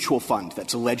imprudent, a mutual fund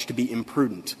that's alleged to be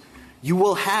imprudent, you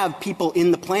will have people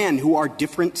in the plan who are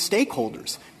different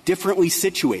stakeholders, differently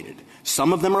situated.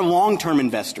 Some of them are long-term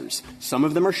investors. Some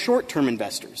of them are short-term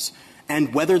investors.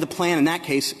 And whether the plan in that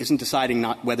case isn't deciding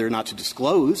not whether or not to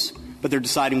disclose, but they're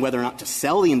deciding whether or not to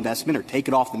sell the investment or take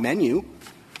it off the menu,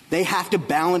 they have to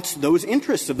balance those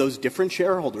interests of those different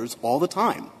shareholders all the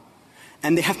time.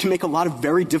 And they have to make a lot of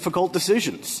very difficult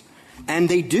decisions. And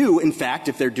they do, in fact,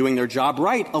 if they're doing their job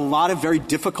right, a lot of very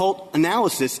difficult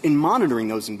analysis in monitoring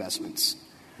those investments.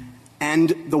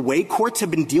 And the way courts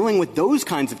have been dealing with those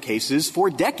kinds of cases for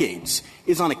decades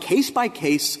is on a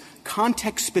case-by-case,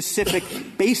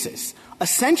 context-specific basis,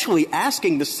 essentially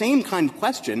asking the same kind of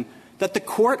question that the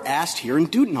Court asked here in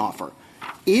Dudenhoeffer.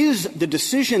 Is the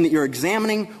decision that you're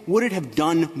examining, would it have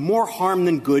done more harm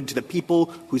than good to the people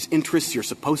whose interests you're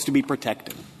supposed to be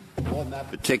protecting? On that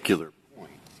particular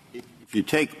point, if you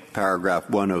take paragraph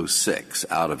 106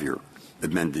 out of your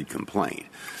amended complaint.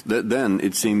 Then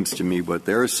it seems to me what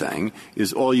they're saying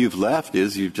is all you've left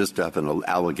is you just have an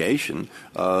allegation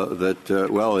that,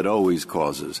 well, it always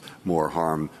causes more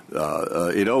harm.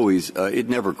 It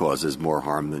never causes more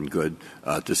harm than good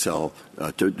to sell,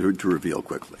 to reveal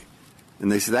quickly.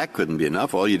 And they say that couldn't be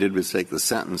enough. All you did was take the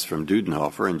sentence from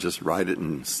Dudenhoeffer and just write it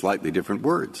in slightly different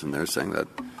words. And they're saying that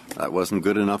that wasn't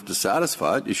good enough to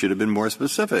satisfy it. You should have been more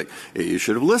specific. You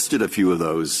should have listed a few of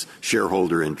those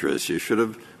shareholder interests. You should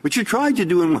have, which you tried to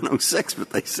do in 106,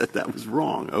 but they said that was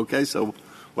wrong. Okay, so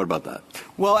what about that?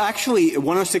 Well, actually,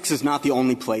 106 is not the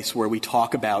only place where we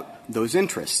talk about those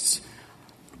interests.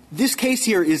 This case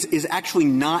here is actually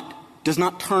does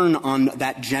not turn on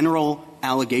that general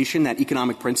allegation, that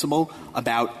economic principle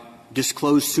about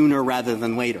disclose sooner rather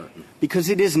than later, because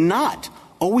it is not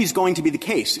always going to be the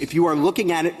case. If you are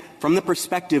looking at it from the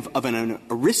perspective of an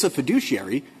ERISA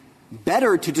fiduciary,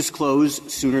 better to disclose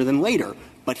sooner than later.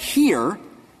 But here,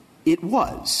 it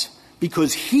was.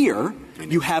 Because here,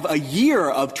 you have a year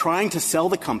of trying to sell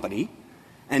the company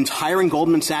and hiring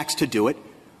Goldman Sachs to do it,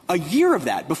 a year of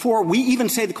that before we even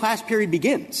say the class period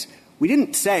begins. We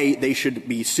didn't say they should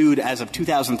be sued as of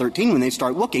 2013 when they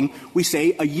start looking. We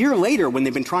say a year later, when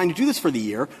they've been trying to do this for the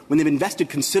year, when they've invested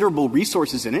considerable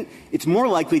resources in it, it's more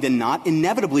likely than not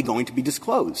inevitably going to be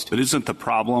disclosed. But isn't the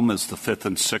problem, as the Fifth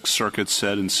and Sixth Circuits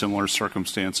said in similar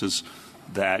circumstances,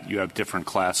 that you have different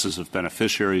classes of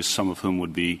beneficiaries, some of whom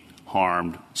would be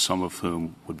harmed, some of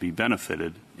whom would be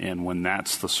benefited? And when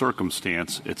that's the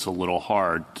circumstance, it's a little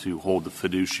hard to hold the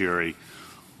fiduciary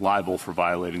liable for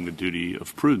violating the duty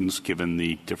of prudence given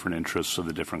the different interests of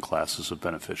the different classes of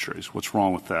beneficiaries. What's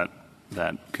wrong with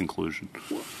that conclusion?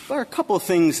 Well, there are a couple of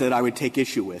things that I would take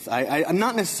issue with. I'm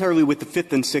not necessarily with the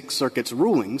Fifth and Sixth Circuit's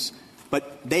rulings,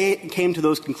 but they came to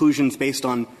those conclusions based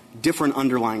on different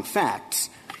underlying facts.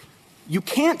 You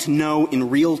can't know in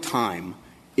real time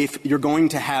if you're going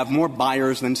to have more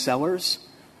buyers than sellers.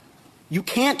 You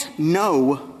can't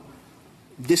know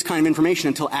this kind of information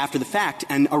until after the fact,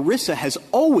 and ERISA has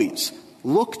always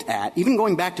looked at, even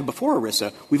going back to before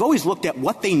ERISA, we've always looked at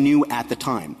what they knew at the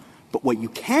time. But what you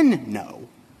can know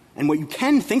and what you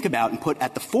can think about and put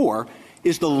at the fore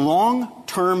is the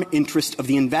long-term interest of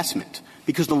the investment.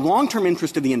 Because the long-term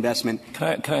interest of the investment —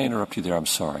 Can I interrupt you there? I'm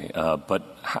sorry.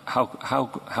 But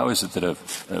how is it that a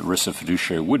ERISA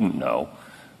fiduciary wouldn't know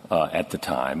at the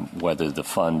time whether the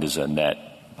fund is a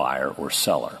net buyer or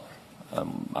seller?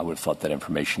 I would have thought that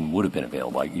information would have been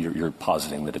available. You're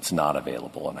positing that it's not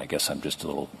available, and I guess I'm just a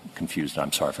little confused.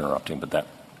 I'm sorry for interrupting, but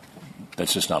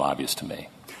that's just not obvious to me.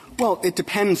 Well, it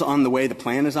depends on the way the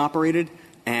plan is operated,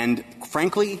 and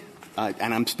frankly,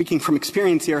 and I'm speaking from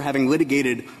experience here, having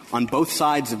litigated on both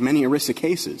sides of many ERISA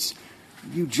cases,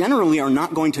 you generally are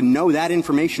not going to know that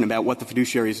information about what the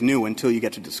fiduciaries knew until you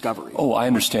get to discovery. Oh, I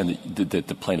understand that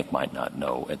the plaintiff might not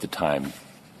know at the time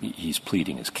he's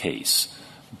pleading his case.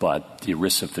 But the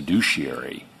ERISA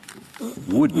fiduciary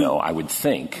would know, I would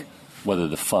think, whether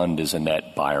the fund is a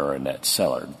net buyer or a net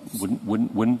seller.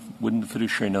 Wouldn't the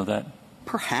fiduciary know that?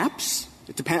 Perhaps.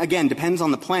 It depends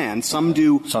on the plan. Some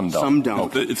do, some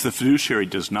don't. If the fiduciary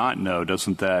does not know,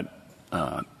 doesn't that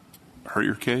hurt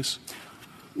your case?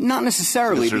 Not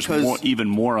necessarily, because there's even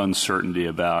more uncertainty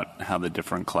about how the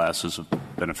different classes of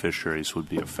beneficiaries would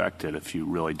be affected if you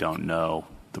really don't know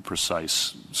the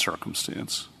precise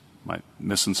circumstance. Am I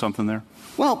missing something there?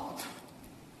 Well,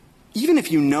 even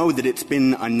if you know that it's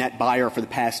been a net buyer for the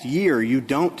past year, you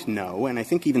don't know, and I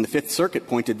think even the Fifth Circuit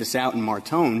pointed this out in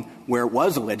Martone, where it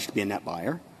was alleged to be a net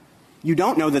buyer, you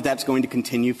don't know that that's going to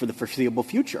continue for the foreseeable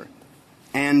future.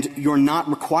 And you're not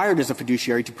required as a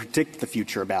fiduciary to predict the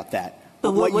future about that.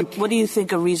 But what do you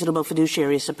think a reasonable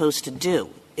fiduciary is supposed to do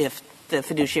if the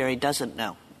fiduciary doesn't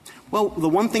know? Well, the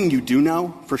one thing you do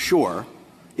know for sure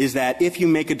is that if you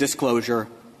make a disclosure,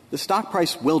 the stock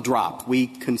price will drop. We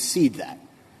concede that.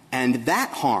 And that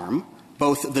harm,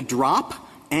 both the drop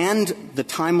and the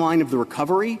timeline of the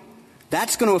recovery,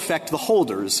 that's going to affect the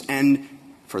holders. And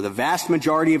for the vast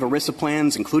majority of ERISA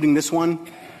plans, including this one,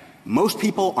 most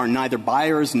people are neither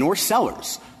buyers nor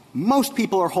sellers. Most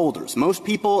people are holders. Most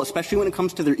people, especially when it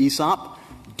comes to their ESOP,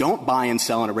 don't buy and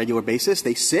sell on a regular basis.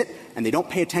 They sit and they don't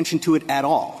pay attention to it at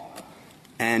all.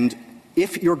 And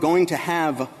if you're going to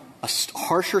have a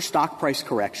harsher stock price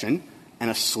correction and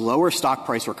a slower stock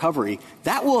price recovery,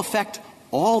 that will affect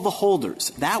all the holders.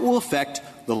 That will affect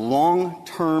the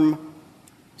long-term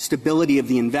stability of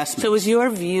the investment. So is your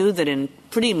view that in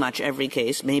pretty much every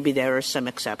case, maybe there are some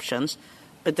exceptions,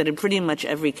 but that in pretty much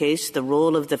every case, the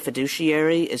role of the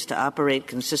fiduciary is to operate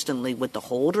consistently with the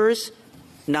holders,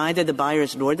 neither the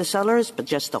buyers nor the sellers, but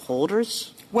just the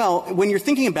holders? Well, when you're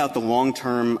thinking about the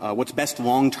long-term, what's best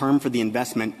long-term for the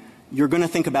investment, you're going to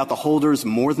think about the holders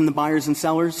more than the buyers and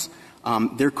sellers.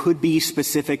 There could be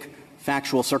specific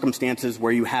factual circumstances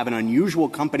where you have an unusual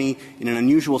company in an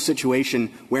unusual situation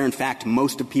where, in fact,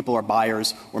 most of people are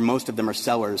buyers or most of them are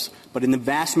sellers. But in the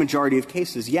vast majority of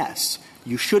cases, yes,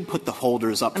 you should put the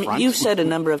holders up front. You've said a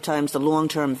number of times the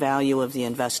long-term value of the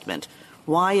investment.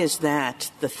 Why is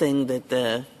that the thing that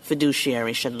the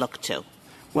fiduciary should look to?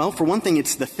 Well, for one thing,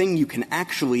 it's the thing you can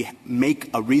actually make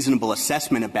a reasonable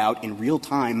assessment about in real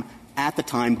time at the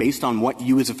time based on what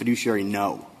you as a fiduciary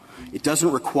know. It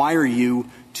doesn't require you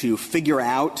to figure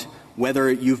out whether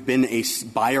you've been a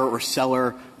buyer or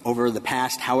seller over the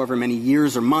past however many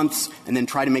years or months and then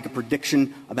try to make a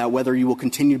prediction about whether you will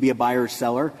continue to be a buyer or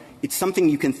seller. It's something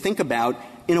you can think about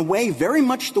in a way very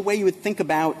much the way you would think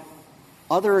about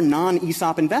other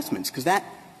non-ESOP investments, because that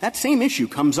same issue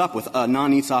comes up with a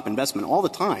non-ESOP investment all the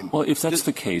time. Well, if that's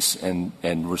the case and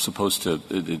we're supposed to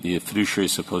the fiduciary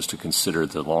is supposed to consider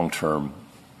the long-term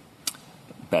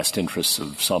best interests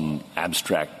of some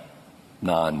abstract,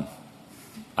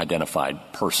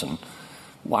 non-identified person,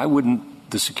 why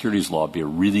wouldn't the securities law be a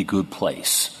really good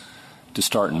place to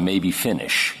start and maybe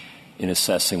finish in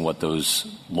assessing what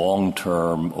those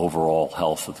long-term overall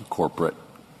health of the corporate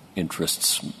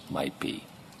interests might be?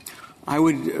 I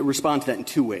would respond to that in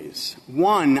two ways.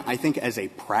 One, I think as a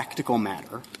practical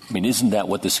matter. I mean, isn't that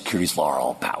what the securities law are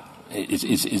all about?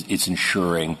 It's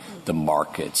ensuring the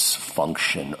markets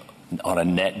function on a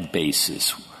net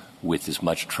basis with as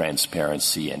much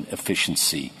transparency and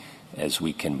efficiency as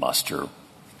we can muster,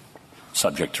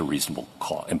 subject to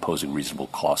imposing reasonable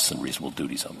costs and reasonable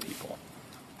duties on people.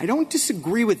 I don't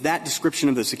disagree with that description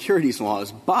of the securities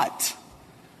laws, but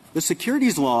the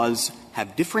securities laws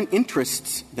have different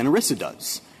interests than ERISA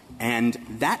does. And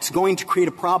that's going to create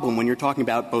a problem when you're talking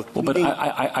about both. Well, but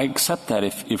I accept that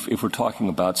if we're talking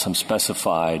about some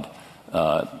specified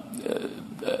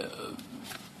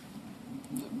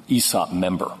ESOP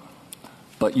member.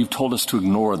 But you've told us to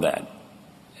ignore that.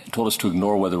 You told us to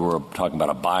ignore whether we're talking about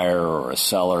a buyer or a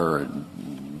seller,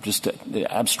 just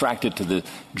to abstract it to the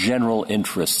general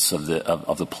interests of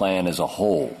the plan as a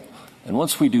whole. And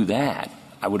once we do that,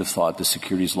 I would have thought the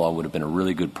securities law would have been a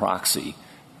really good proxy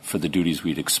for the duties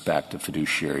we'd expect a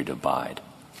fiduciary to abide.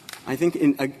 I think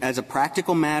as a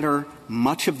practical matter,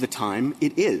 much of the time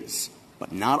it is,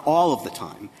 but not all of the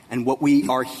time. And what we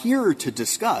are here to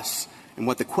discuss and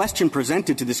what the question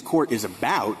presented to this Court is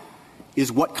about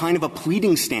is what kind of a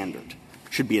pleading standard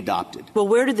should be adopted. Well,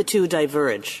 where did the two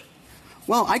diverge?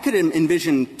 Well, I could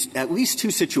envision at least two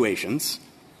situations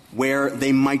where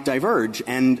they might diverge,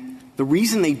 and the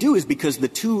reason they do is because the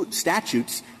two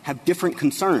statutes have different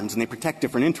concerns and they protect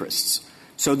different interests.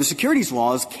 So the securities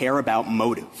laws care about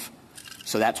motive.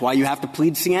 So that's why you have to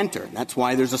plead scienter. That's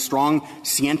why there's a strong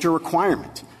scienter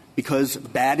requirement, because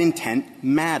bad intent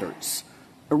matters.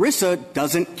 ERISA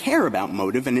doesn't care about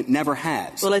motive, and it never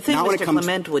has. Well, I think Mr.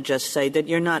 Clement would just say that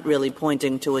you're not really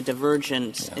pointing to a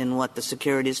divergence in what the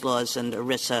securities laws and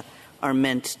ERISA are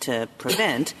meant to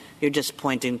prevent. You're just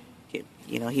pointing,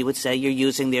 he would say you're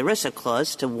using the ERISA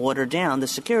clause to water down the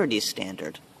securities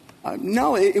standard.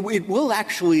 No, it will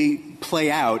actually play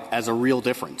out as a real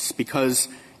difference, because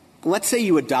let's say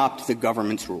you adopt the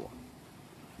government's rule.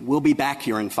 We'll be back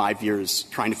here in 5 years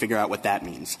trying to figure out what that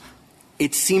means.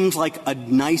 It seems like a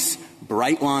nice,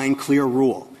 bright line, clear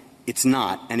rule. It's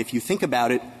not. And if you think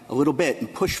about it a little bit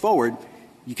and push forward,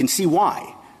 you can see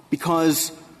why.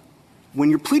 Because when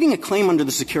you're pleading a claim under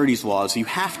the securities laws, you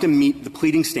have to meet the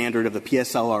pleading standard of the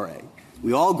PSLRA.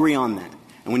 We all agree on that.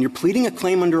 And when you're pleading a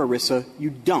claim under ERISA, you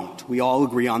don't. We all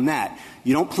agree on that.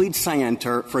 You don't plead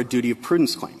scienter for a duty of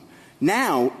prudence claim.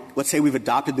 Now, let's say we've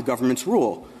adopted the government's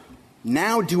rule.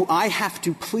 Now do I have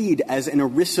to plead as an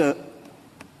ERISA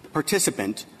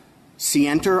participant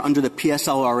scienter under the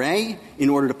PSLRA in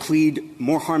order to plead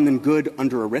more harm than good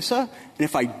under ERISA? And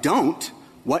if I don't,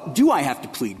 what do I have to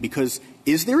plead? Because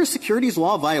is there a securities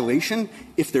law violation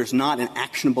if there's not an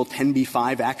actionable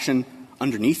 10b-5 action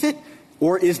underneath it?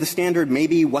 Or is the standard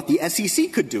maybe what the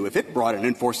SEC could do if it brought an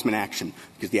enforcement action?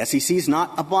 Because the SEC is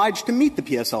not obliged to meet the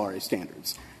PSLRA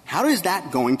standards. How is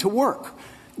that going to work?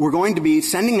 We're going to be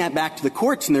sending that back to the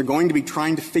courts, and they're going to be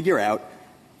trying to figure out,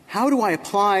 how do I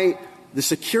apply the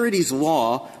securities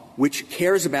law, which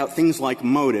cares about things like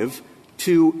motive,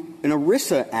 to an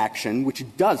ERISA action, which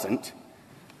doesn't,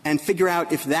 and figure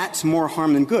out if that's more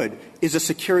harm than good? Is a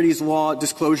securities law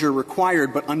disclosure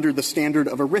required but under the standard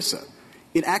of ERISA?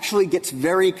 It actually gets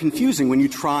very confusing when you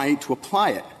try to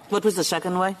apply it. What was the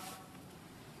second way?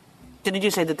 Didn't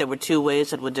you say that there were two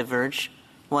ways that would diverge?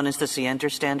 One is the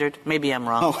Sienter standard? Maybe I'm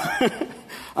wrong.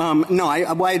 No,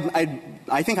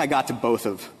 I think I got to both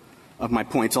of my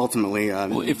points ultimately.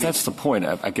 Well, if that's the point,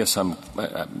 I guess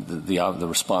the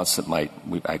response that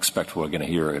I expect we're going to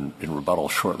hear in rebuttal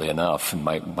shortly enough, and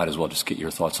might as well just get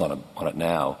your thoughts on it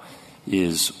now,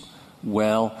 is,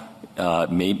 well,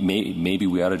 maybe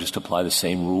we ought to just apply the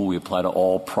same rule we apply to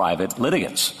all private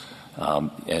litigants.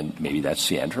 And maybe that's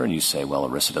Sienter, and you say, well,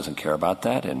 ERISA doesn't care about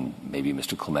that, and maybe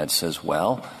Mr. Clement says,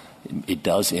 well, it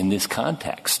does in this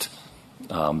context.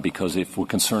 Because if we're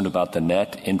concerned about the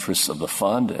net interests of the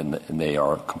fund and they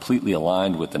are completely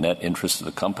aligned with the net interests of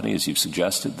the company, as you've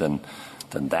suggested, then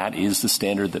that is the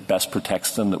standard that best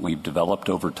protects them, that we've developed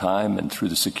over time and through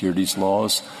the securities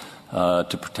laws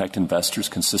to protect investors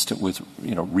consistent with,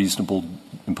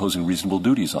 imposing reasonable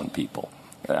duties on people.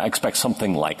 I expect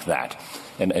something like that.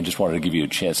 And I just wanted to give you a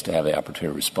chance to have the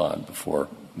opportunity to respond before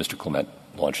Mr. Clement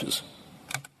launches.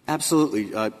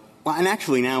 Absolutely. Well, and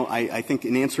actually now I think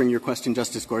in answering your question,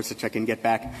 Justice Gorsuch, I can get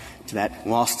back to that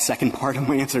lost second part of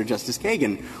my answer to Justice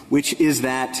Kagan, which is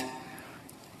that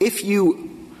if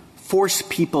you force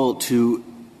people to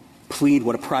plead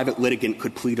what a private litigant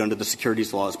could plead under the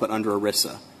securities laws but under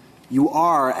ERISA, you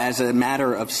are, as a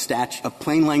matter of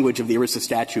plain language of the ERISA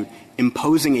statute,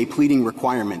 imposing a pleading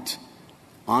requirement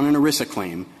on an ERISA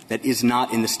claim that is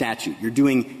not in the statute. You're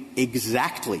doing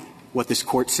exactly what this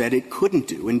Court said it couldn't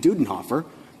do in Dudenhoeffer,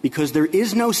 because there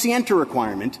is no Sienter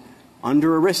requirement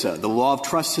under ERISA. The law of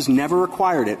trust has never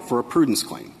required it for a prudence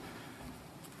claim.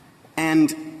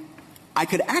 And I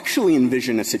could actually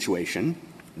envision a situation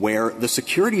where the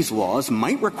securities laws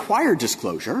might require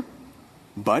disclosure,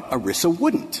 but ERISA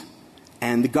wouldn't.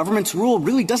 And the government's rule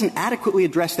really doesn't adequately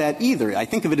address that either. I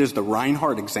think of it as the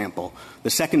Reinhardt example,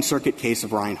 the Second Circuit case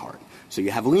of Reinhardt. So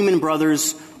you have Lehman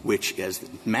Brothers, which is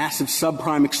massive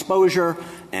subprime exposure,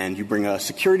 and you bring a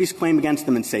securities claim against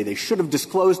them and say they should have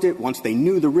disclosed it once they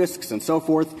knew the risks and so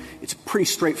forth. It's a pretty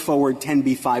straightforward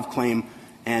 10b-5 claim.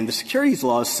 And the securities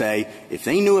laws say if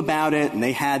they knew about it and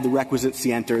they had the requisite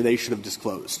Sienter, they should have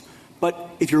disclosed.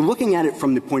 But if you're looking at it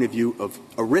from the point of view of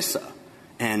ERISA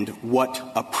and what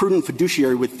a prudent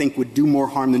fiduciary would think would do more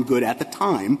harm than good at the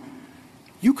time,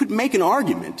 you could make an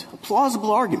argument, a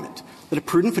plausible argument, that a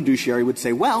prudent fiduciary would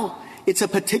say, well, it's a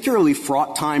particularly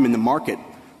fraught time in the market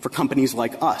for companies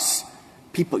like us.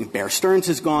 Bear Stearns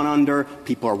has gone under.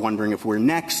 People are wondering if we're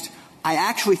next. I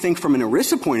actually think from an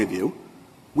ERISA point of view,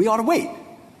 we ought to wait.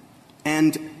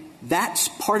 And that's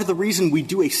part of the reason we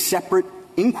do a separate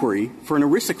inquiry for an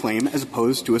ERISA claim as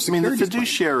opposed to a securities the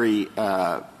fiduciary,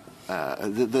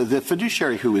 the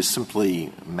fiduciary who is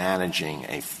simply managing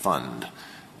a fund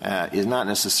is not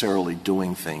necessarily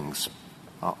doing things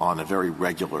on a very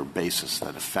regular basis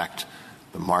that affect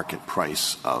the market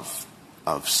price of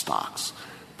stocks.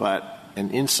 But an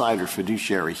insider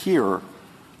fiduciary here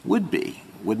would be,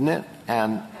 wouldn't it?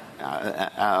 And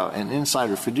an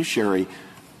insider fiduciary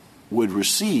would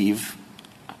receive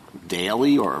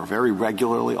daily or very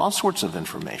regularly all sorts of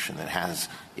information that has,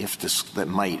 that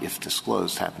might, if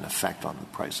disclosed, have an effect on the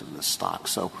price of the stock.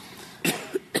 So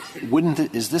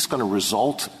is this going to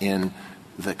result in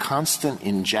the constant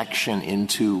injection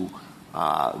into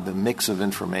the mix of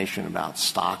information about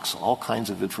stocks, all kinds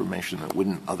of information that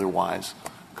wouldn't otherwise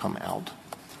come out?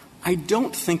 I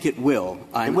don't think it will.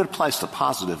 It applies to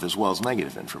positive as well as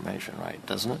negative information, right?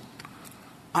 Doesn't it?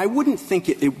 I wouldn't think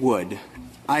it would.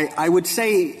 I would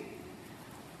say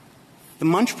the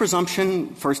Munch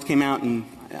presumption first came out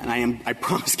I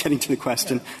promise getting to the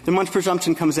question. The Munch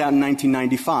presumption comes out in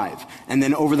 1995. And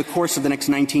then over the course of the next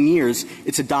 19 years,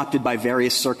 it's adopted by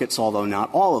various circuits, although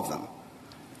not all of them.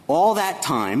 All that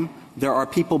time, there are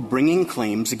people bringing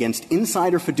claims against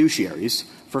insider fiduciaries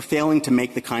for failing to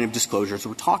make the kind of disclosures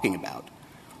we're talking about.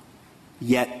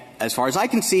 Yet, as far as I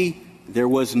can see, there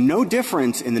was no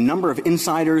difference in the number of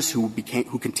insiders who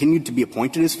continued to be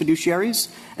appointed as fiduciaries,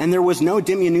 and there was no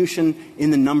diminution in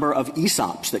the number of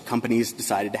ESOPs that companies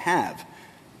decided to have.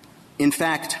 In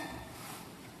fact,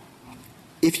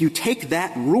 if you take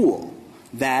that rule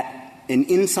that an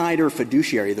insider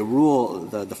fiduciary, the rule,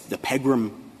 the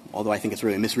Pegram, although I think it's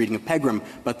really a misreading of Pegram,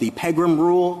 but the Pegram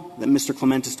rule that Mr.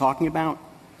 Clement is talking about,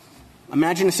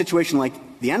 imagine a situation like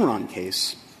the Enron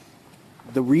case.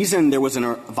 The reason there was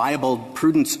a viable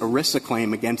prudence ERISA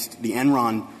claim against the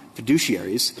Enron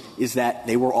fiduciaries is that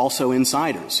they were also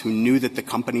insiders who knew that the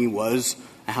company was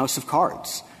a house of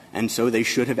cards, and so they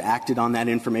should have acted on that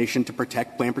information to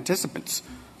protect plan participants.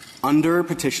 Under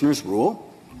Petitioners'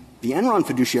 rule, the Enron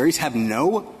fiduciaries have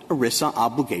no ERISA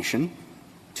obligation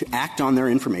to act on their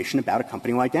information about a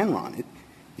company like Enron.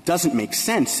 It doesn't make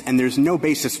sense, and there's no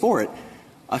basis for it.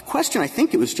 a question I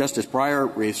think it was Justice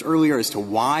Breyer raised earlier as to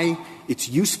why it's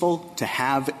useful to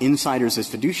have insiders as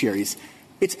fiduciaries.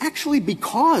 It's actually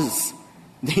because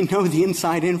they know the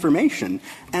inside information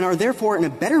and are therefore in a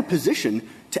better position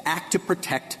to act to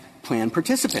protect plan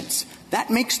participants. That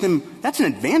makes them – that's an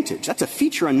advantage. That's a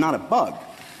feature and not a bug.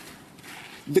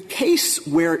 The case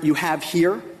where you have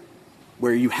here,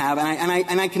 where you have –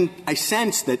 I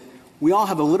sense that we all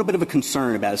have a little bit of a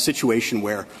concern about a situation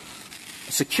where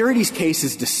a securities case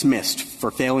is dismissed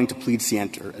for failing to plead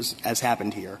scienter, as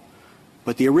happened here,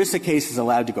 but the ERISA case is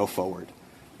allowed to go forward.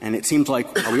 And it seems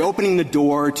like, are we opening the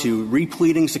door to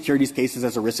repleading securities cases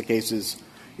as ERISA cases?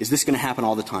 Is this going to happen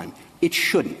all the time? It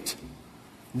shouldn't.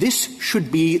 This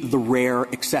should be the rare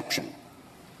exception.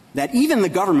 That even the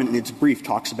government in its brief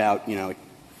talks about,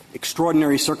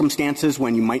 extraordinary circumstances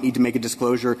when you might need to make a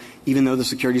disclosure, even though the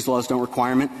securities laws don't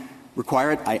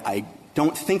require it. I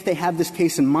don't think they have this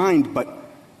case in mind, but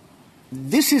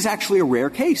this is actually a rare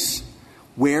case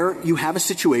where you have a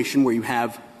situation where you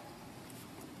have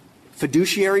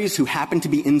fiduciaries who happen to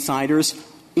be insiders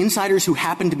who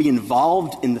happen to be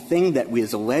involved in the thing that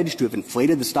is alleged to have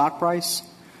inflated the stock price,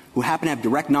 who happen to have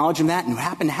direct knowledge of that, and who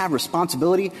happen to have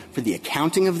responsibility for the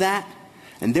accounting of that,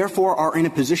 and therefore are in a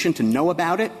position to know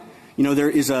about it. There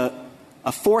is a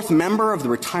fourth member of the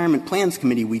Retirement Plans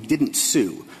Committee we didn't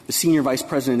sue, the Senior Vice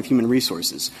President of Human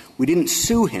Resources. We didn't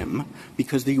sue him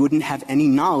because he wouldn't have any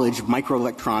knowledge of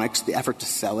microelectronics, the effort to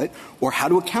sell it, or how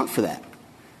to account for that.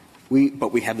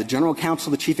 But we have the General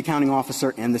Counsel, the Chief Accounting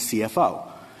Officer, and the CFO.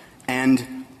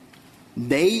 And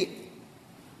they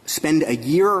spend a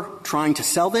year trying to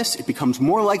sell this. It becomes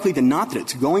more likely than not that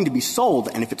it's going to be sold,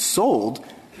 and if it's sold,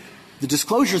 the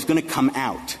disclosure is going to come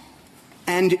out.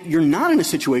 And you're not in a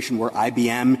situation where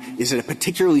IBM is at a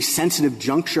particularly sensitive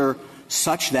juncture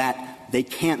such that they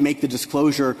can't make the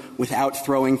disclosure without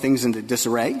throwing things into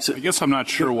disarray. I guess I'm not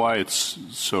sure why it's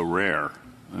so rare.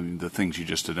 I mean, the things you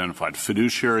just identified.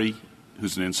 Fiduciary,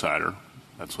 who's an insider,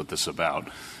 that's what this is about,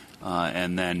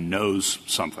 and then knows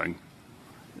something,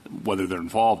 whether they're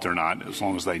involved or not, as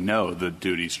long as they know the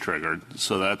duty's triggered.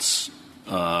 So that's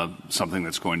something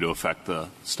that's going to affect the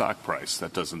stock price.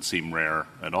 That doesn't seem rare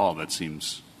at all. That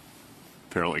seems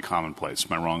fairly commonplace.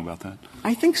 Am I wrong about that?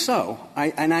 I think so.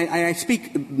 I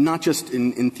speak not just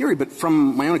in theory, but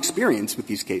from my own experience with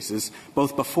these cases,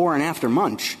 both before and after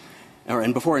Munch,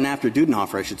 and before and after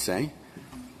Dudenhoeffer, I should say.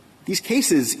 These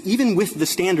cases, even with the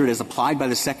standard as applied by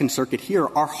the Second Circuit here,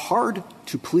 are hard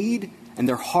to plead and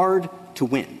they're hard to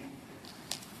win.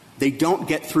 They don't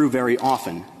get through very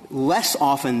often, less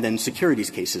often than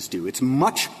securities cases do. It's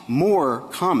much more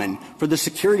common for the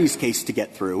securities case to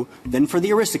get through than for the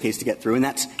ERISA case to get through, and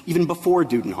that's even before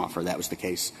Dudenhoeffer that was the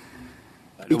case.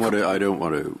 I don't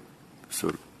want to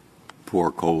sort of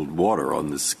pour cold water on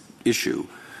this issue,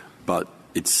 but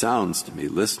it sounds to me,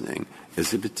 listening,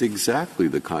 as if it's exactly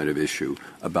the kind of issue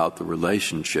about the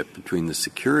relationship between the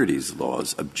securities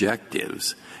laws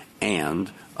objectives and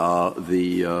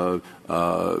the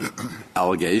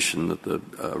allegation that the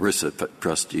ERISA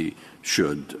trustee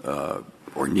should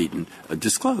or needn't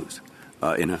disclose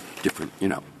in a different,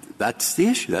 that's the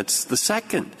issue. That's the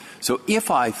second. So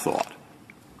if I thought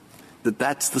that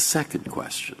that's the second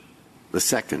question, the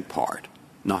second part,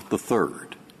 not the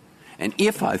third, and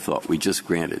if I thought we just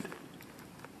granted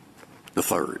the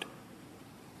third,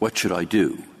 what should I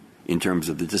do in terms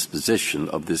of the disposition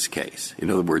of this case?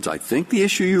 In other words, I think the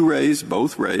issue you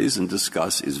both raise and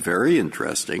discuss is very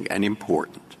interesting and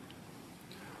important.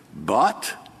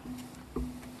 But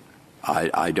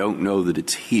I don't know that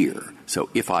it's here. So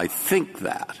if I think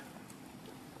that,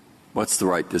 what's the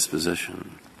right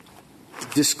disposition?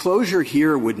 Disclosure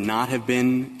here would not have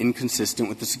been inconsistent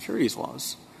with the securities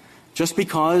laws. Just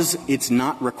because it's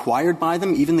not required by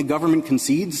them, even the government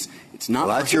concedes it's not.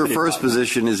 Well, that's your first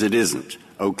position is it isn't.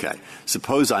 Okay.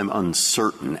 Suppose I'm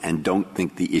uncertain and don't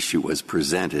think the issue was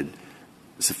presented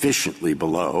sufficiently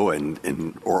below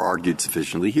or argued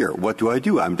sufficiently here. What do I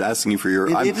do? I'm asking you for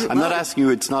your I'm not asking you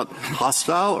it's not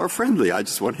hostile or friendly. I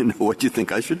just want to know what you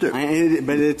think I should do.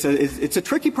 But it's a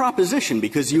tricky proposition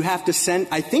because you have to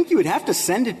I think you would have to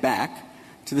send it back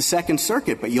to the Second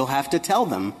Circuit, but you'll have to tell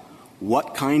them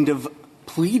what kind of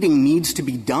pleading needs to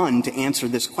be done to answer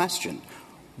this question.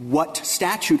 What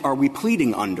statute are we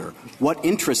pleading under? What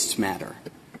interests matter?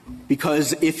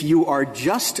 Because if you are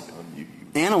just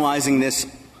analyzing this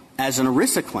as an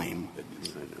ERISA claim,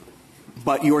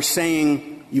 but you're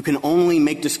saying you can only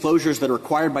make disclosures that are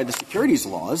required by the securities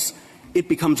laws, it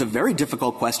becomes a very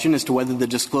difficult question as to whether the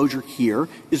disclosure here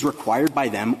is required by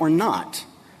them or not.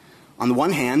 On the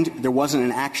one hand, there wasn't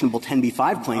an actionable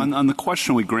 10b-5 claim. On the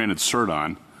question we granted cert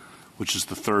on, which is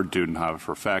the third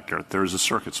Dudenhoeffer factor, there's a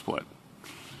circuit split.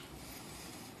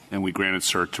 And we granted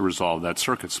cert to resolve that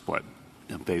circuit split.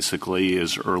 And basically,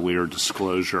 is earlier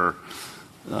disclosure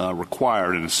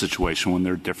required in a situation when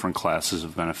there are different classes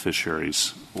of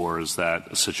beneficiaries, or is that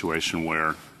a situation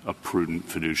where a prudent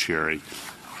fiduciary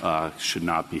should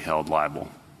not be held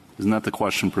liable? Isn't that the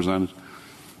question presented?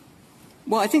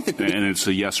 Well, I think and it's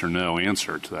a yes or no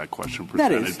answer to that question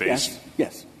presented. That is,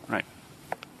 yes. Right.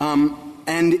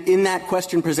 And in that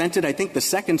question presented, I think the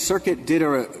Second Circuit did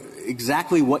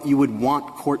exactly what you would want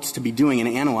courts to be doing in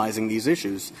analyzing these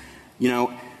issues. You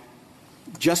know,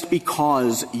 just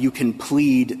because you can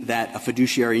plead that a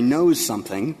fiduciary knows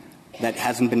something that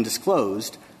hasn't been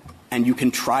disclosed, and you can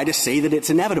try to say that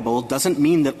it's inevitable, doesn't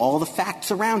mean that all the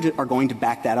facts around it are going to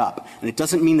back that up. And it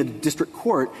doesn't mean that a district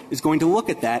court is going to look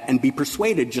at that and be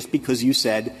persuaded just because you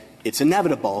said it's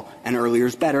inevitable and earlier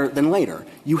is better than later.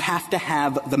 You have to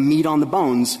have the meat on the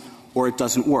bones or it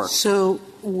doesn't work. So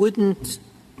wouldn't,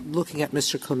 looking at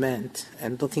Mr. Clement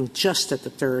and looking just at the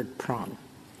third prong,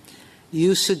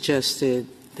 you suggested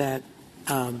that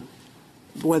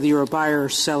whether you're a buyer or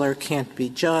seller can't be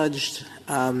judged,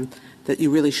 that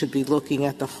you really should be looking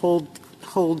at the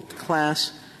hold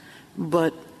class,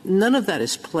 but none of that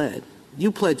is pled.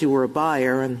 You pled you were a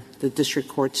buyer, and the district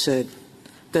court said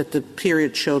that the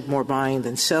period showed more buying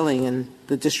than selling, and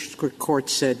the district court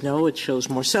said, no, it shows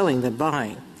more selling than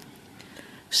buying.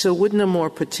 So wouldn't a more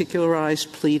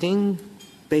particularized pleading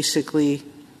basically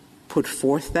put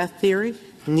forth that theory,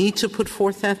 need to put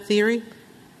forth that theory,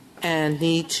 and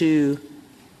need to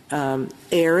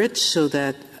air it so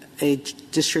that a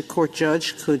district court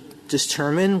judge could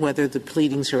determine whether the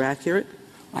pleadings are accurate?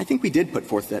 I think we did put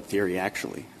forth that theory,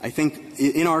 actually. I think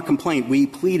in our complaint we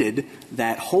pleaded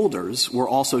that holders were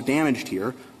also damaged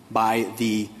here by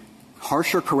the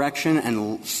harsher correction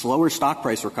and slower stock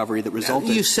price recovery that resulted.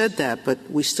 You said that,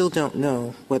 but we still don't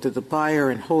know whether the buyer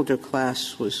and holder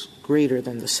class was greater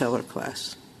than the seller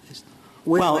class.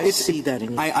 Where do I see that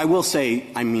in I will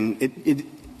say, I mean,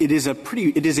 it is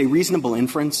a reasonable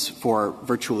inference for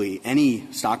virtually any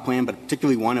stock plan, but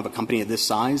particularly one of a company of this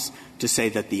size, to say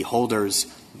that the holders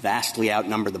vastly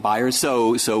outnumber the buyers.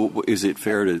 So is it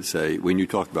fair to say, when you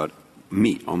talk about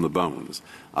meat on the bones,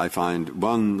 I find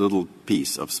one little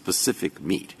piece of specific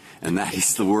meat, and that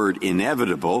is the word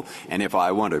inevitable. And if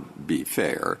I want to be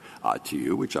fair to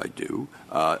you, which I do,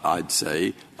 I'd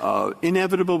say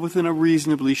inevitable within a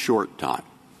reasonably short time.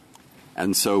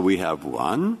 And so we have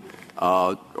one,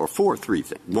 or three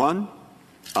things. One,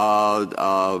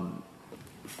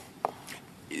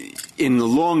 in the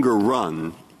longer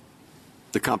run,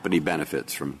 the company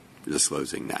benefits from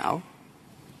disclosing now.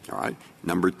 All right.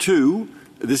 Number two,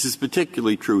 this is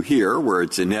particularly true here, where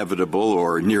it's inevitable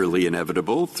or nearly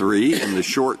inevitable. Three, in the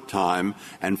short time.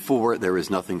 And four, there is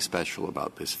nothing special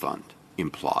about this fund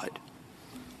implied.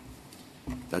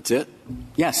 That's it?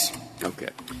 Yes. Okay.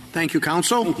 Thank you,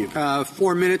 counsel. Thank you.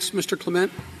 4 minutes, Mr. Clement.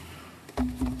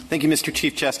 Thank you, Mr.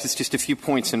 Chief Justice. Just a few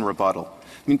points in rebuttal.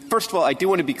 I mean, first of all, I do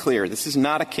want to be clear. This is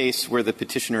not a case where the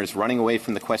petitioner is running away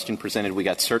from the question presented. We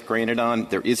got cert granted on.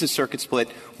 There is a circuit split.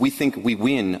 We think we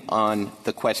win on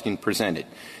the question presented.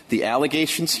 The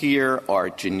allegations here are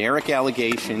generic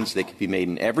allegations. They could be made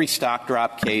in every stock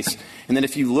drop case. And then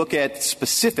if you look at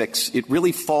specifics, it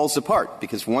really falls apart,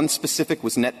 because one specific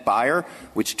was net buyer,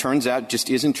 which turns out just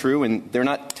isn't true, and they're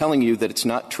not telling you that it's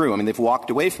not true. I mean, they've walked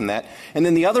away from that. And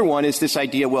then the other one is this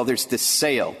idea, well, there's this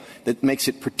sale that makes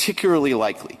it particularly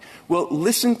likely. Well,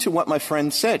 listen to what my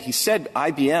friend said. He said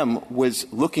IBM was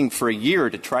looking for a year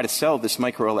to try to sell this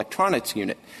microelectronics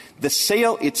unit. The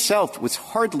sale itself was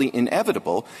hardly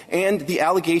inevitable, and the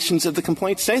allegations of the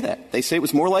complaint say that. They say it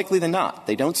was more likely than not.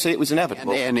 They don't say it was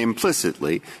inevitable. And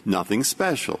implicitly, nothing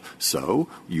special. So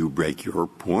you break your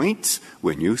points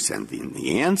when you send in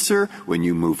the answer, when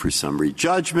you move for summary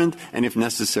judgment, and if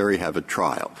necessary, have a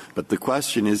trial. But the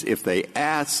question is, if they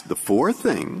ask the four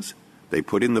things, they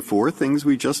put in the four things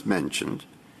we just mentioned,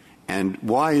 and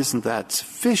why isn't that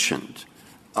sufficient?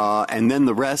 And then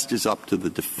the rest is up to the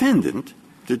defendant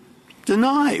to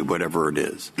deny whatever it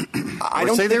is. I or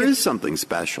don't say think there is something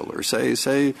special, or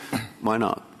say why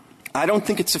not? I don't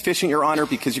think it's sufficient, Your Honor,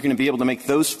 because you're going to be able to make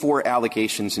those four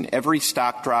allegations in every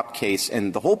stock drop case.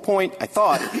 And the whole point, I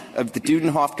thought, of the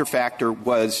Dudenhoeffer factor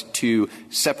was to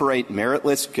separate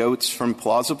meritless goats from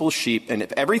plausible sheep. And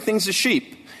if everything's a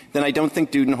sheep, then I don't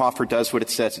think Dudenhoeffer does what it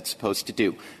says it's supposed to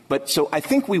do. But so I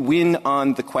think we win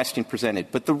on the question presented.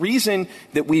 But the reason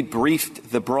that we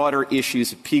briefed the broader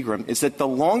issues of Pegram is that the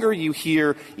longer you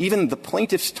hear even the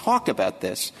plaintiffs talk about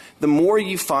this, the more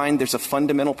you find there's a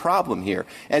fundamental problem here.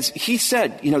 As he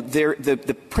said,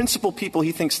 the principal people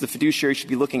he thinks the fiduciary should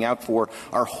be looking out for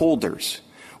are holders.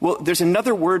 Well, there's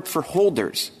another word for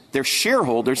holders. They're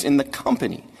shareholders in the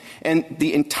company. And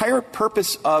the entire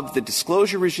purpose of the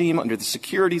disclosure regime under the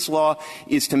securities law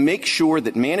is to make sure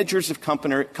that managers of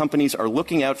companies are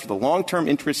looking out for the long-term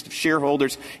interest of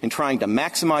shareholders and trying to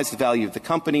maximize the value of the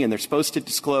company, and they're supposed to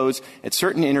disclose at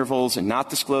certain intervals and not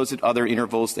disclose at other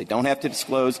intervals. They don't have to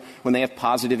disclose when they have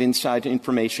positive inside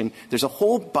information. There's a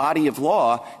whole body of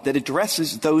law that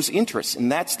addresses those interests,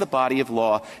 and that's the body of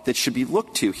law that should be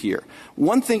looked to here.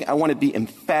 One thing I want to be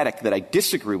emphatic that I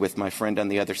disagree with my friend on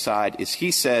the other side is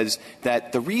he says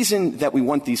that the reason that we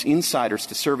want these insiders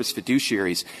to serve as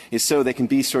fiduciaries is so they can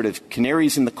be sort of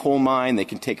canaries in the coal mine. They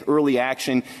can take early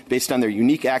action based on their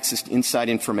unique access to inside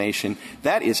information.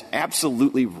 That is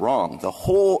absolutely wrong.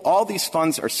 All these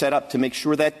funds are set up to make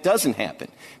sure that doesn't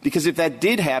happen. Because if that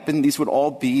did happen, these would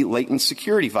all be latent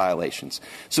security violations.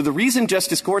 So the reason,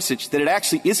 Justice Gorsuch, that it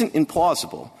actually isn't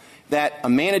implausible that a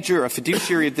manager, a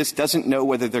fiduciary of this doesn't know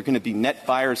whether they're going to be net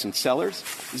buyers and sellers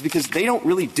is because they don't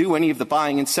really do any of the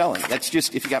buying and selling. That's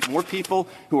just if you got more people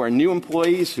who are new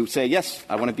employees who say, yes,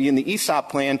 I want to be in the ESOP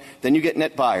plan, then you get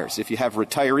net buyers. If you have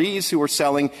retirees who are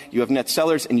selling, you have net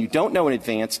sellers, and you don't know in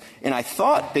advance. And I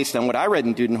thought, based on what I read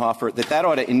in Dudenhoeffer, that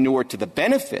ought to inure to the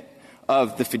benefit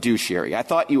of the fiduciary. I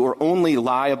thought you were only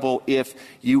liable if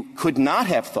you could not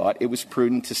have thought it was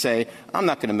prudent to say, I'm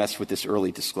not going to mess with this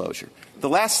early disclosure. The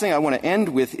last thing I want to end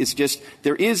with is just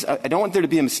I don't want there to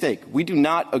be a mistake. We do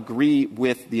not agree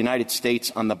with the United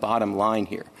States on the bottom line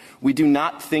here. We do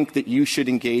not think that you should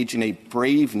engage in a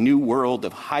brave new world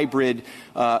of hybrid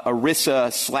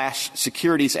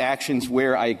ERISA/securities actions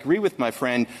where I agree with my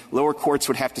friend, lower courts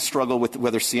would have to struggle with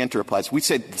whether scienter applies. We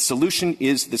said the solution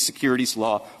is the securities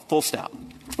law, full stop.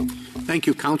 Thank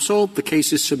you, counsel. The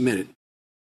case is submitted.